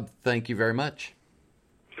 Dr. Bob, thank you very much.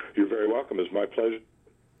 You're very welcome. It's my pleasure.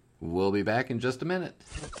 We'll be back in just a minute.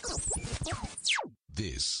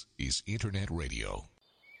 This is Internet Radio.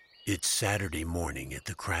 It's Saturday morning at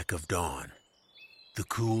the crack of dawn. The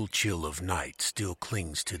cool chill of night still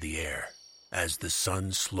clings to the air as the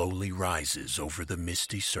sun slowly rises over the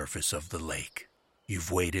misty surface of the lake.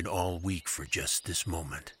 You've waited all week for just this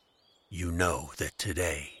moment. You know that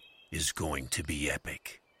today is going to be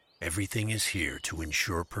epic. Everything is here to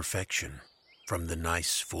ensure perfection, from the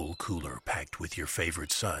nice full cooler packed with your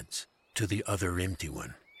favorite suds to the other empty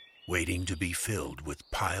one, waiting to be filled with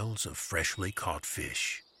piles of freshly caught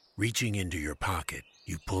fish. Reaching into your pocket,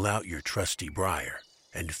 you pull out your trusty briar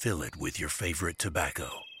and fill it with your favorite tobacco,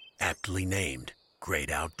 aptly named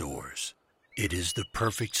Great Outdoors. It is the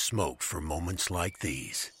perfect smoke for moments like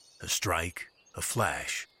these. A strike, a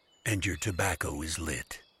flash, and your tobacco is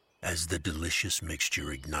lit as the delicious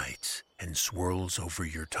mixture ignites and swirls over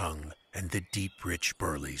your tongue, and the deep, rich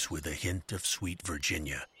burleys with a hint of sweet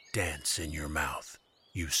Virginia dance in your mouth.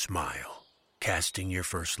 You smile. Casting your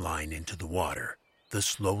first line into the water, the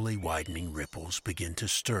slowly widening ripples begin to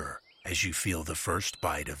stir as you feel the first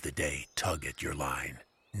bite of the day tug at your line.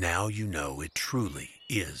 Now you know it truly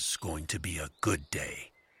is going to be a good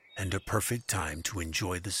day and a perfect time to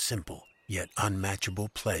enjoy the simple yet unmatchable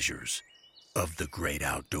pleasures of the great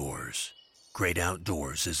outdoors. Great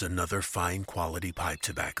Outdoors is another fine quality pipe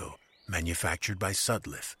tobacco manufactured by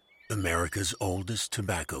Sudliff, America's oldest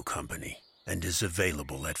tobacco company, and is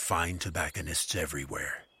available at fine tobacconists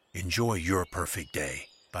everywhere. Enjoy your perfect day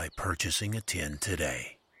by purchasing a tin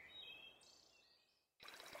today.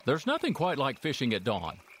 There's nothing quite like fishing at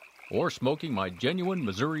dawn or smoking my genuine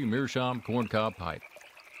Missouri Meerschaum corncob pipe,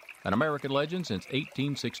 an American legend since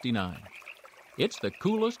 1869. It's the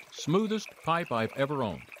coolest, smoothest pipe I've ever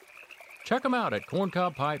owned. Check them out at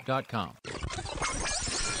corncobpipe.com.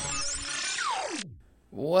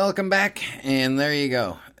 Welcome back, and there you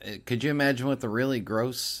go. Could you imagine what the really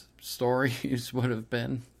gross stories would have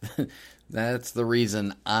been? That's the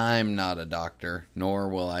reason I'm not a doctor, nor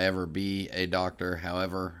will I ever be a doctor.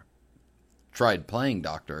 However, tried playing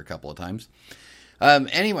doctor a couple of times.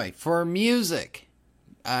 Anyway, for music,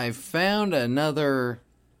 I found another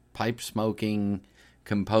pipe-smoking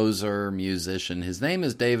composer, musician. His name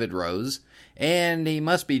is David Rose, and he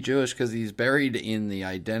must be Jewish because he's buried in the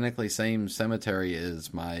identically same cemetery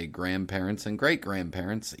as my grandparents and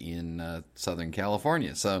great-grandparents in Southern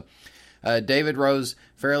California. So, David Rose,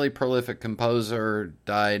 fairly prolific composer,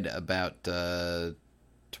 died about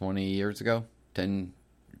 20 years ago, 15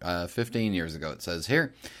 years ago, it says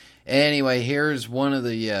here. Anyway, here's one of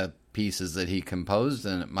the pieces that he composed,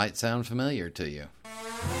 and it might sound familiar to you.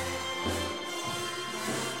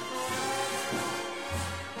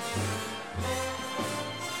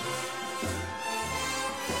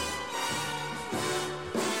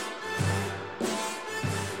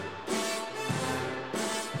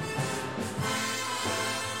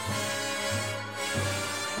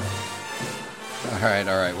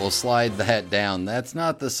 All right, we'll slide that down. That's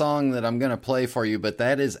not the song that I'm going to play for you, but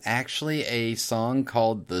that is actually a song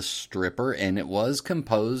called The Stripper, and it was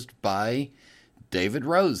composed by David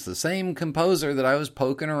Rose, the same composer that I was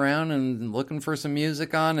poking around and looking for some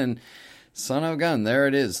music on, and son of a gun, there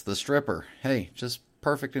it is, The Stripper. Hey, just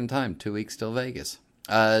perfect in time, 2 weeks till Vegas.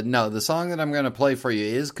 No, the song that I'm going to play for you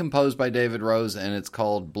is composed by David Rose, and it's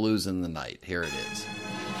called Blues in the Night. Here it is.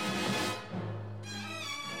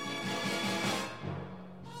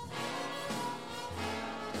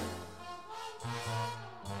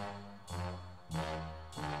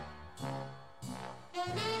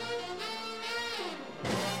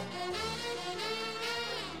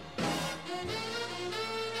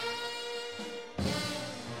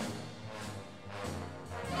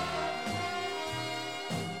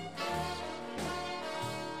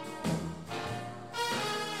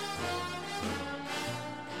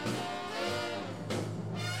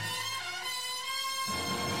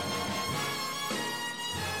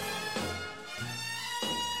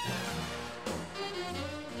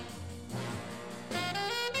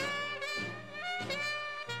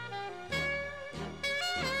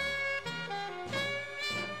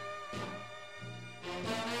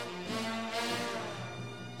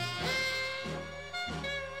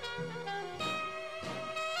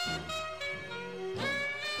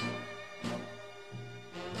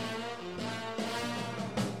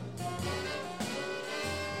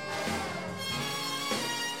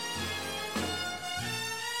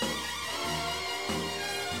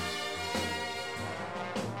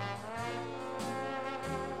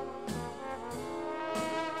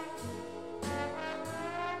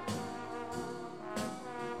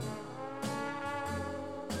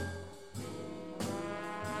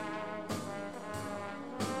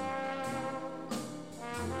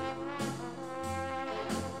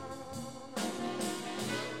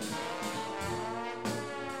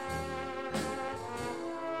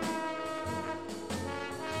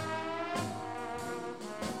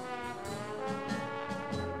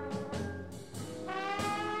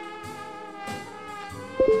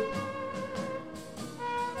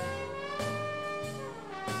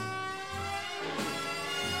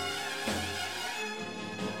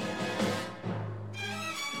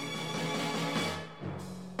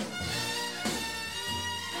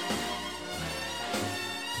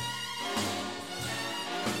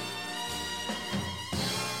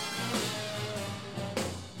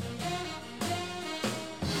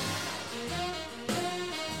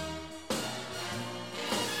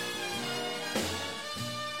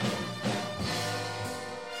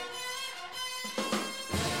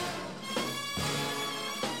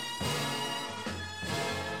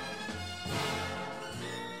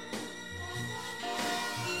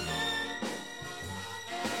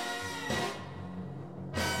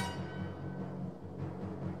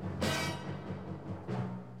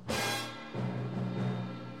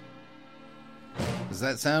 Does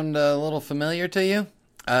that sound a little familiar to you?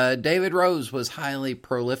 David Rose was highly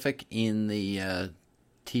prolific in the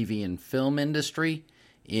TV and film industry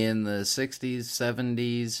in the 60s,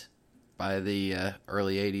 70s. By the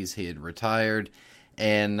early 80s, he had retired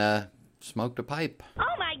and smoked a pipe.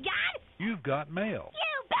 Oh, my God! You've got mail.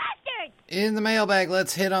 You bastard! In the mailbag,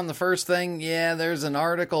 let's hit on the first thing. Yeah, there's an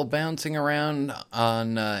article bouncing around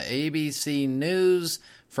on ABC News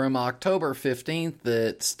from October 15th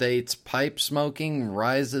that states pipe smoking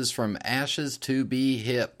rises from ashes to be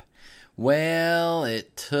hip. Well,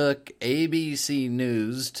 it took ABC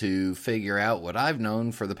News to figure out what I've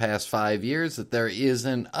known for the past 5 years, that there is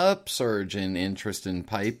an upsurge in interest in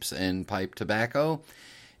pipes and pipe tobacco.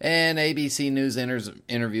 And ABC News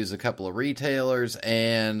interviews a couple of retailers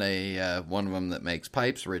and one of them that makes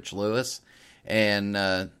pipes, Rich Lewis,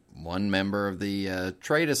 and one member of the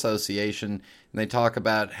trade association. And they talk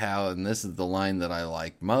about how, and this is the line that I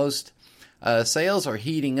like most, sales are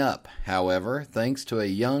heating up, however, thanks to a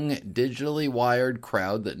young, digitally wired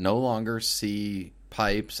crowd that no longer see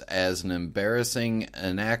pipes as an embarrassing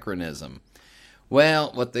anachronism.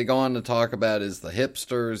 Well, what they go on to talk about is the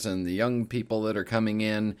hipsters and the young people that are coming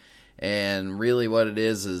in, and really what it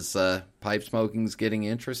is pipe smoking's getting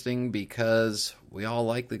interesting because we all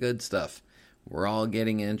like the good stuff. We're all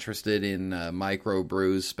getting interested in micro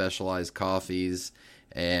brews, specialized coffees,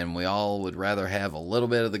 and we all would rather have a little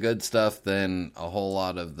bit of the good stuff than a whole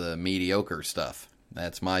lot of the mediocre stuff.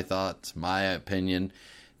 That's my thoughts, my opinion.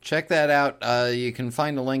 Check that out. You can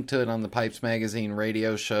find a link to it on the Pipes Magazine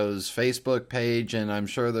radio show's Facebook page, and I'm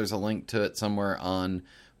sure there's a link to it somewhere on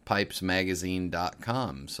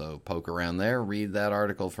PipesMagazine.com. So poke around there, read that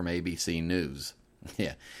article from ABC News.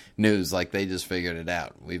 Yeah, news like they just figured it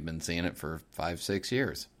out. We've been seeing it for 5-6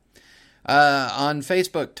 years. On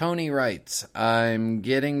Facebook, Tony writes, I'm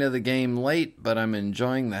getting to the game late, but I'm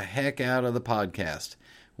enjoying the heck out of the podcast.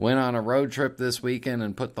 Went on a road trip this weekend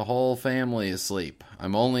and put the whole family asleep.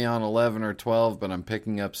 I'm only on 11 or 12, but I'm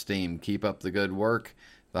picking up steam. Keep up the good work.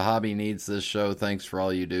 The hobby needs this show. Thanks for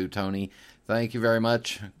all you do, Tony. Thank you very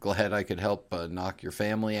much. Glad I could help knock your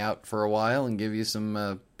family out for a while and give you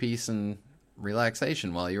some peace and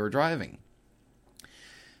relaxation while you were driving.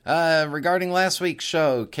 Regarding last week's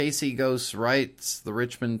show, Casey Ghost writes, the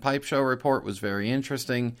Richmond Pipe Show report was very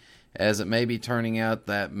interesting, as it may be turning out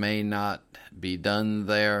that may not be done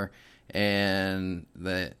there, and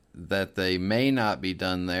that they may not be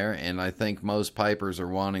done there, and I think most pipers are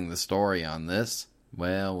wanting the story on this.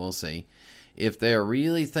 Well, we'll see. If they're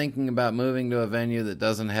really thinking about moving to a venue that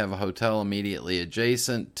doesn't have a hotel immediately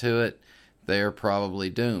adjacent to it, they're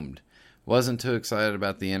probably doomed. Wasn't too excited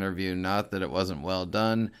about the interview, not that it wasn't well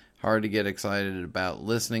done. Hard to get excited about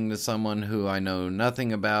listening to someone who I know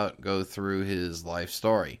nothing about go through his life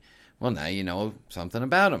story. Well, now you know something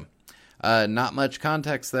about him. Not much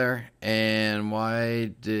context there. And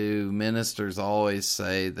why do ministers always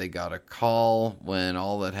say they got a call when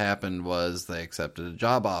all that happened was they accepted a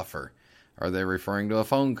job offer? Are they referring to a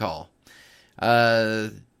phone call?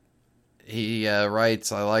 He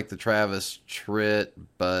writes, I like the Travis Tritt,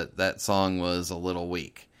 but that song was a little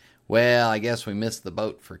weak. Well, I guess we missed the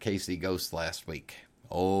boat for Casey Ghost last week.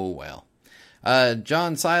 Oh, well.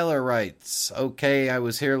 John Seiler writes, okay, I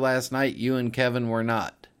was here last night. You and Kevin were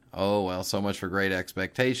not. Oh, well, so much for great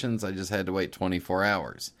expectations. I just had to wait 24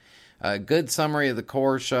 hours. Good summary of the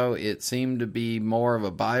core show. It seemed to be more of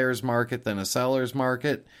a buyer's market than a seller's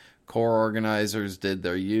market. Core organizers did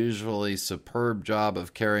their usually superb job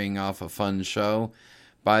of carrying off a fun show.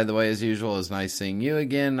 By the way, as usual, it was nice seeing you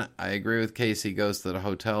again. I agree with Casey Ghost that a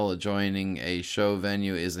hotel adjoining a show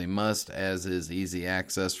venue is a must, as is easy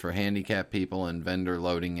access for handicapped people and vendor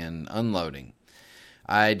loading and unloading.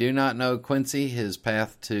 I do not know Quincy. His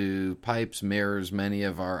path to pipes mirrors many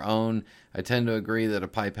of our own. I tend to agree that a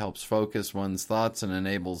pipe helps focus one's thoughts and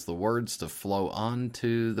enables the words to flow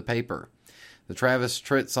onto the paper. The Travis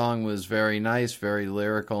Tritt song was very nice, very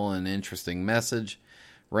lyrical, and interesting message.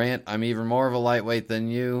 Rant, I'm even more of a lightweight than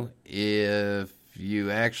you. If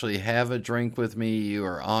you actually have a drink with me, you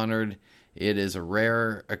are honored. It is a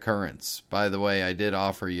rare occurrence. By the way, I did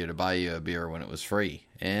offer you to buy you a beer when it was free,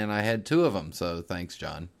 and I had 2 of them, so thanks,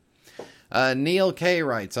 John. Neil K.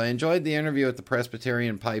 writes, I enjoyed the interview with the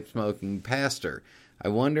Presbyterian pipe-smoking pastor. I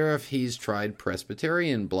wonder if he's tried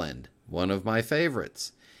Presbyterian blend, one of my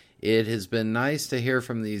favorites. It has been nice to hear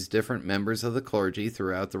from these different members of the clergy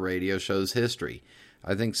throughout the radio show's history.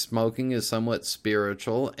 I think smoking is somewhat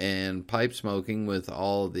spiritual, and pipe smoking with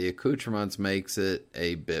all of the accoutrements makes it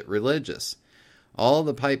a bit religious. All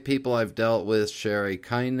the pipe people I've dealt with share a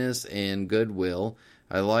kindness and goodwill.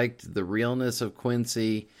 I liked the realness of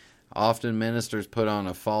Quincy. Often ministers put on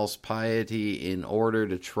a false piety in order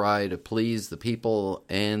to try to please the people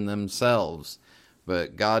and themselves,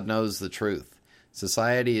 but God knows the truth.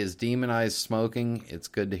 Society has demonized smoking. It's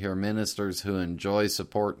good to hear ministers who enjoy,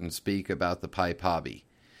 support, and speak about the pipe hobby.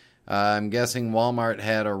 I'm guessing Walmart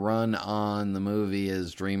had a run on the movie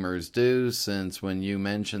as dreamers do, since when you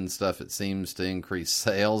mention stuff it seems to increase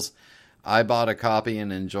sales. I bought a copy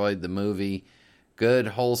and enjoyed the movie. Good,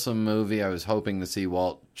 wholesome movie. I was hoping to see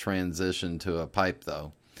Walt transition to a pipe,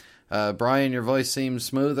 though. Brian, your voice seems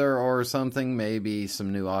smoother or something. Maybe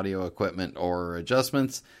some new audio equipment or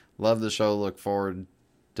adjustments. Love the show. Look forward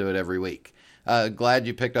to it every week. Glad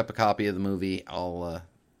you picked up a copy of the movie. I'll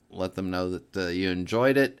let them know that you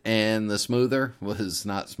enjoyed it. And the smoother was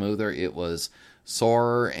not smoother. It was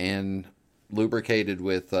sorer and lubricated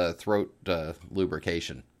with throat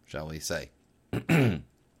lubrication, shall we say.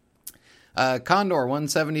 Condor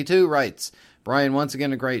 172 writes, Brian, once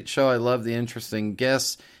again, a great show. I love the interesting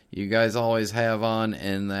guests you guys always have on,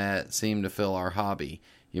 and that seem to fill our hobby.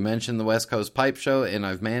 You mentioned the West Coast Pipe Show, and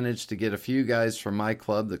I've managed to get a few guys from my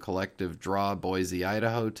club, the Collective Draw, Boise,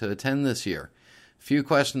 Idaho, to attend this year. Few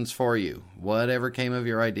questions for you. Whatever came of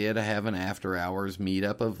your idea to have an after-hours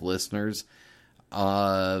meetup of listeners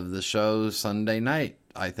of the show Sunday night,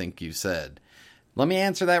 I think you said? Let me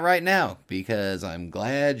answer that right now, because I'm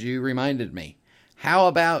glad you reminded me. How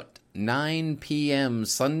about 9 p.m.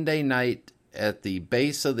 Sunday night at the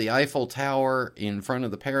base of the Eiffel Tower in front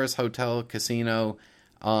of the Paris Hotel Casino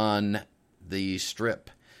on the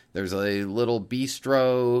Strip? There's a little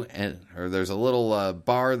bistro, or there's a little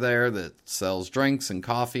bar there that sells drinks and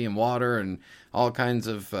coffee and water and all kinds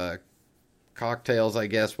of cocktails, I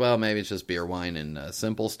guess. Well, maybe it's just beer, wine, and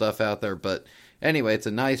simple stuff out there. But anyway, it's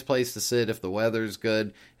a nice place to sit if the weather's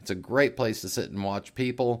good. It's a great place to sit and watch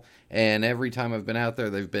people. And every time I've been out there,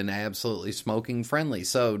 they've been absolutely smoking friendly.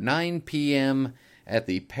 So 9 p.m. at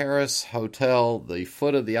the Paris Hotel, the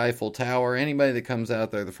foot of the Eiffel Tower. Anybody that comes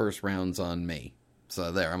out there, the first round's on me.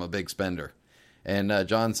 So there, I'm a big spender. And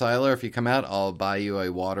John Seiler, if you come out, I'll buy you a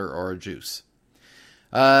water or a juice.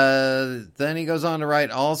 Then he goes on to write,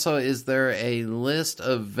 also, is there a list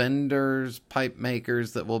of vendors, pipe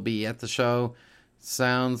makers that will be at the show?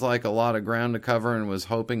 Sounds like a lot of ground to cover and was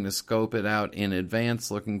hoping to scope it out in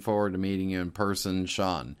advance. Looking forward to meeting you in person,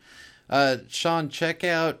 Sean. Sean, check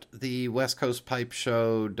out the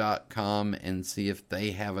westcoastpipeshow.com and see if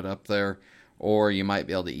they have it up there. Or you might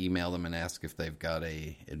be able to email them and ask if they've got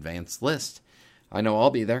a advanced list. I know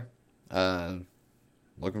I'll be there.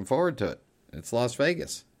 Looking forward to it. It's Las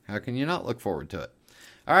Vegas. How can you not look forward to it?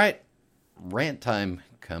 All right. Rant time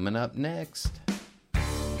coming up next.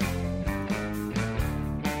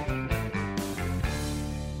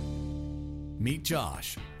 Meet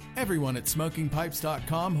Josh. Everyone at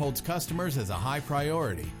SmokingPipes.com holds customers as a high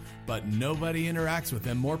priority, but nobody interacts with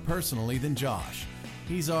them more personally than Josh.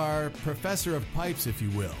 He's our professor of pipes, if you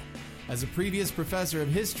will. As a previous professor of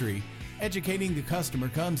history, educating the customer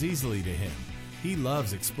comes easily to him. He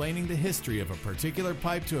loves explaining the history of a particular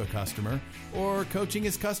pipe to a customer or coaching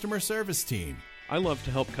his customer service team. I love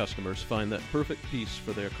to help customers find that perfect piece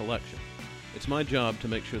for their collection. It's my job to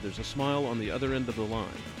make sure there's a smile on the other end of the line,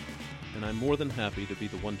 and I'm more than happy to be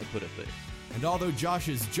the one to put it there. And although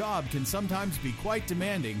Josh's job can sometimes be quite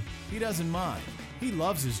demanding, he doesn't mind. He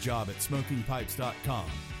loves his job at SmokingPipes.com.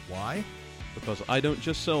 Why? Because I don't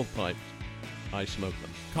just sell pipes, I smoke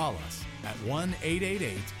them. Call us at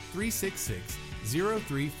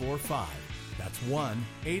 1-888-366-0345. That's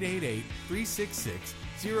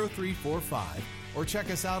 1-888-366-0345. Or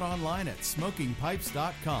check us out online at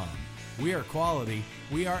SmokingPipes.com. We are quality.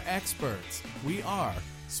 We are experts. We are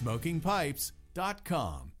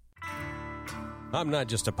SmokingPipes.com. I'm not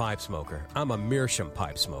just a pipe smoker. I'm a Meerschaum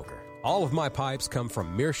pipe smoker. All of my pipes come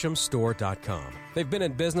from MeerschaumStore.com. They've been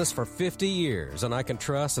in business for 50 years, and I can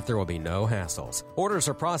trust that there will be no hassles. Orders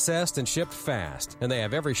are processed and shipped fast, and they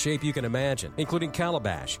have every shape you can imagine, including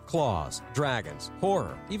calabash, claws, dragons,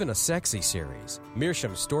 horror, even a sexy series.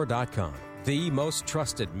 MeerschaumStore.com, the most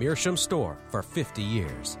trusted Meerschaum store for 50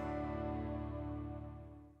 years.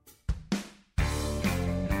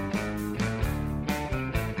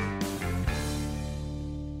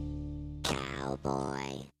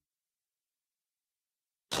 Cowboy.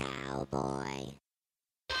 Cowboy.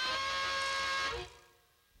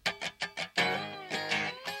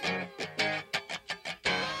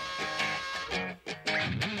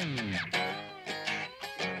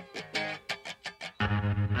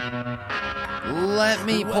 Let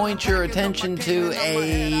me point your attention to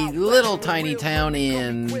a little tiny town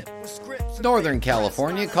in Northern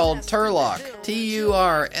California called Turlock.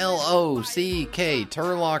 Turlock,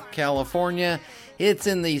 Turlock, California. It's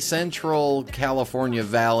in the central California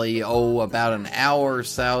Valley, about an hour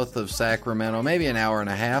south of Sacramento, maybe an hour and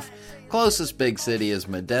a half. Closest big city is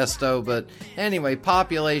Modesto, but anyway,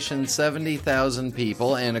 population 70,000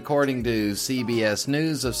 people, and according to CBS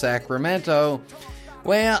News of Sacramento,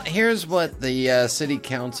 well, here's what the City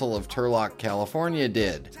Council of Turlock, California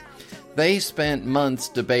did. They spent months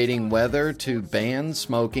debating whether to ban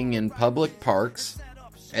smoking in public parks,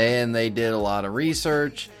 and they did a lot of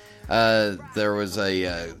research. There was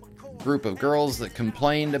a group of girls that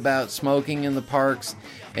complained about smoking in the parks,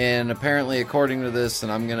 and apparently, according to this,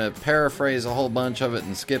 and I'm going to paraphrase a whole bunch of it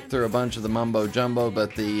and skip through a bunch of the mumbo-jumbo,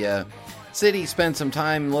 but the city spent some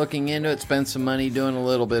time looking into it, spent some money doing a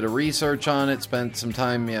little bit of research on it, spent some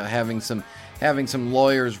time having some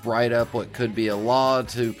lawyers write up what could be a law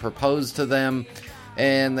to propose to them,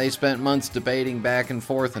 and they spent months debating back and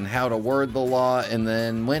forth on how to word the law, and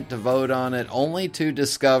then went to vote on it, only to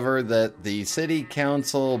discover that the city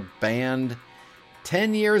council banned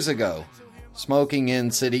 10 years ago smoking in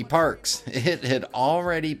city parks. It had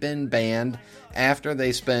already been banned after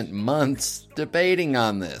they spent months debating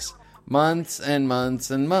on this. Months and months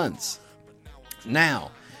and months.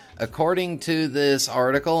 Now, according to this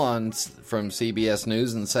article from CBS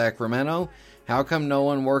News in Sacramento, how come no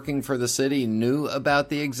one working for the city knew about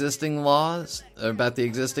the existing laws, about the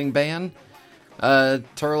existing ban?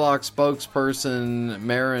 Turlock spokesperson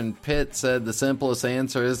Marin Pitt said the simplest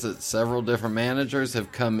answer is that several different managers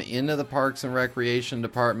have come into the Parks and Recreation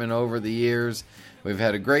Department over the years. We've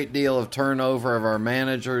had a great deal of turnover of our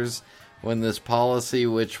managers when this policy,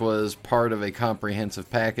 which was part of a comprehensive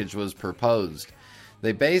package, was proposed.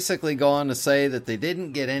 They basically go on to say that they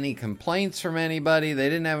didn't get any complaints from anybody. They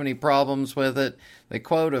didn't have any problems with it. They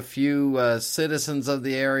quote a few citizens of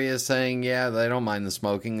the area saying, yeah, they don't mind the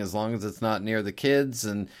smoking as long as it's not near the kids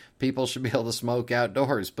and people should be able to smoke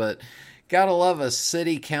outdoors. But gotta love a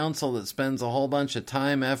city council that spends a whole bunch of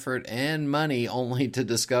time, effort, and money only to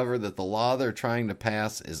discover that the law they're trying to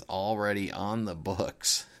pass is already on the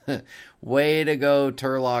books. Way to go,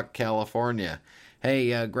 Turlock, California.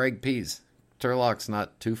 Hey, Greg Pease. Turlock's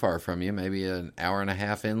not too far from you, maybe an hour and a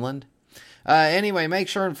half inland. Anyway, make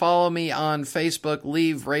sure and follow me on Facebook.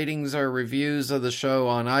 Leave ratings or reviews of the show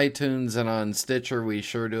on iTunes and on Stitcher. We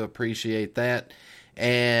sure do appreciate that.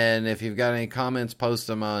 And if you've got any comments, post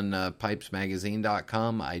them on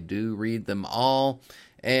PipesMagazine.com. I do read them all.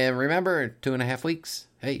 And remember, 2.5 weeks.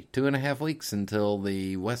 Hey, 2.5 weeks until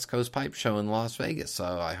the West Coast Pipe Show in Las Vegas. So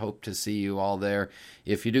I hope to see you all there.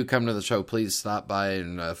 If you do come to the show, please stop by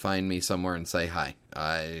and find me somewhere and say hi.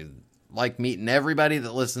 I like meeting everybody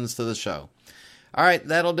that listens to the show. All right,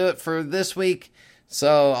 that'll do it for this week.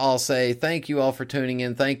 So I'll say thank you all for tuning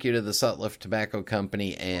in. Thank you to the Sutliff Tobacco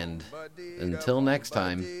Company. And until next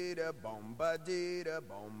time. Happy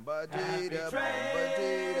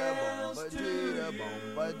trails to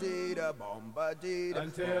you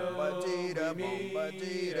until we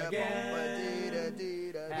meet again.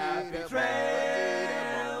 Happy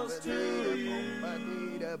trails to you.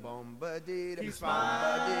 Keep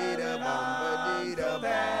smiling until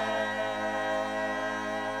then.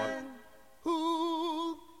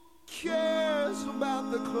 Who cares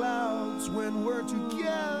about the clouds when we're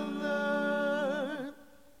together?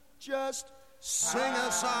 Just sing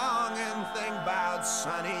a song and think about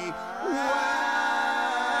sunny weather.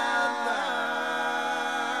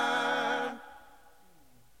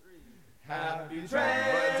 Happy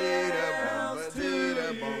trails to you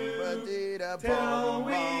till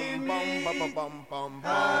we meet again.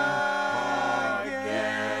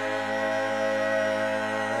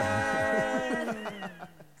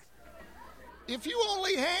 If you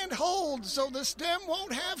only hand hold so the stem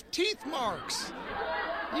won't have teeth marks,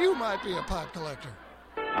 you might be a pipe collector.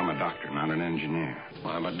 I'm a doctor, not an engineer.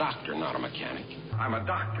 I'm a doctor, not a mechanic. I'm a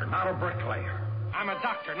doctor, not a bricklayer. I'm a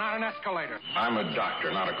doctor, not an escalator. I'm a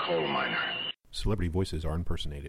doctor, not a coal miner. Celebrity voices are impersonated.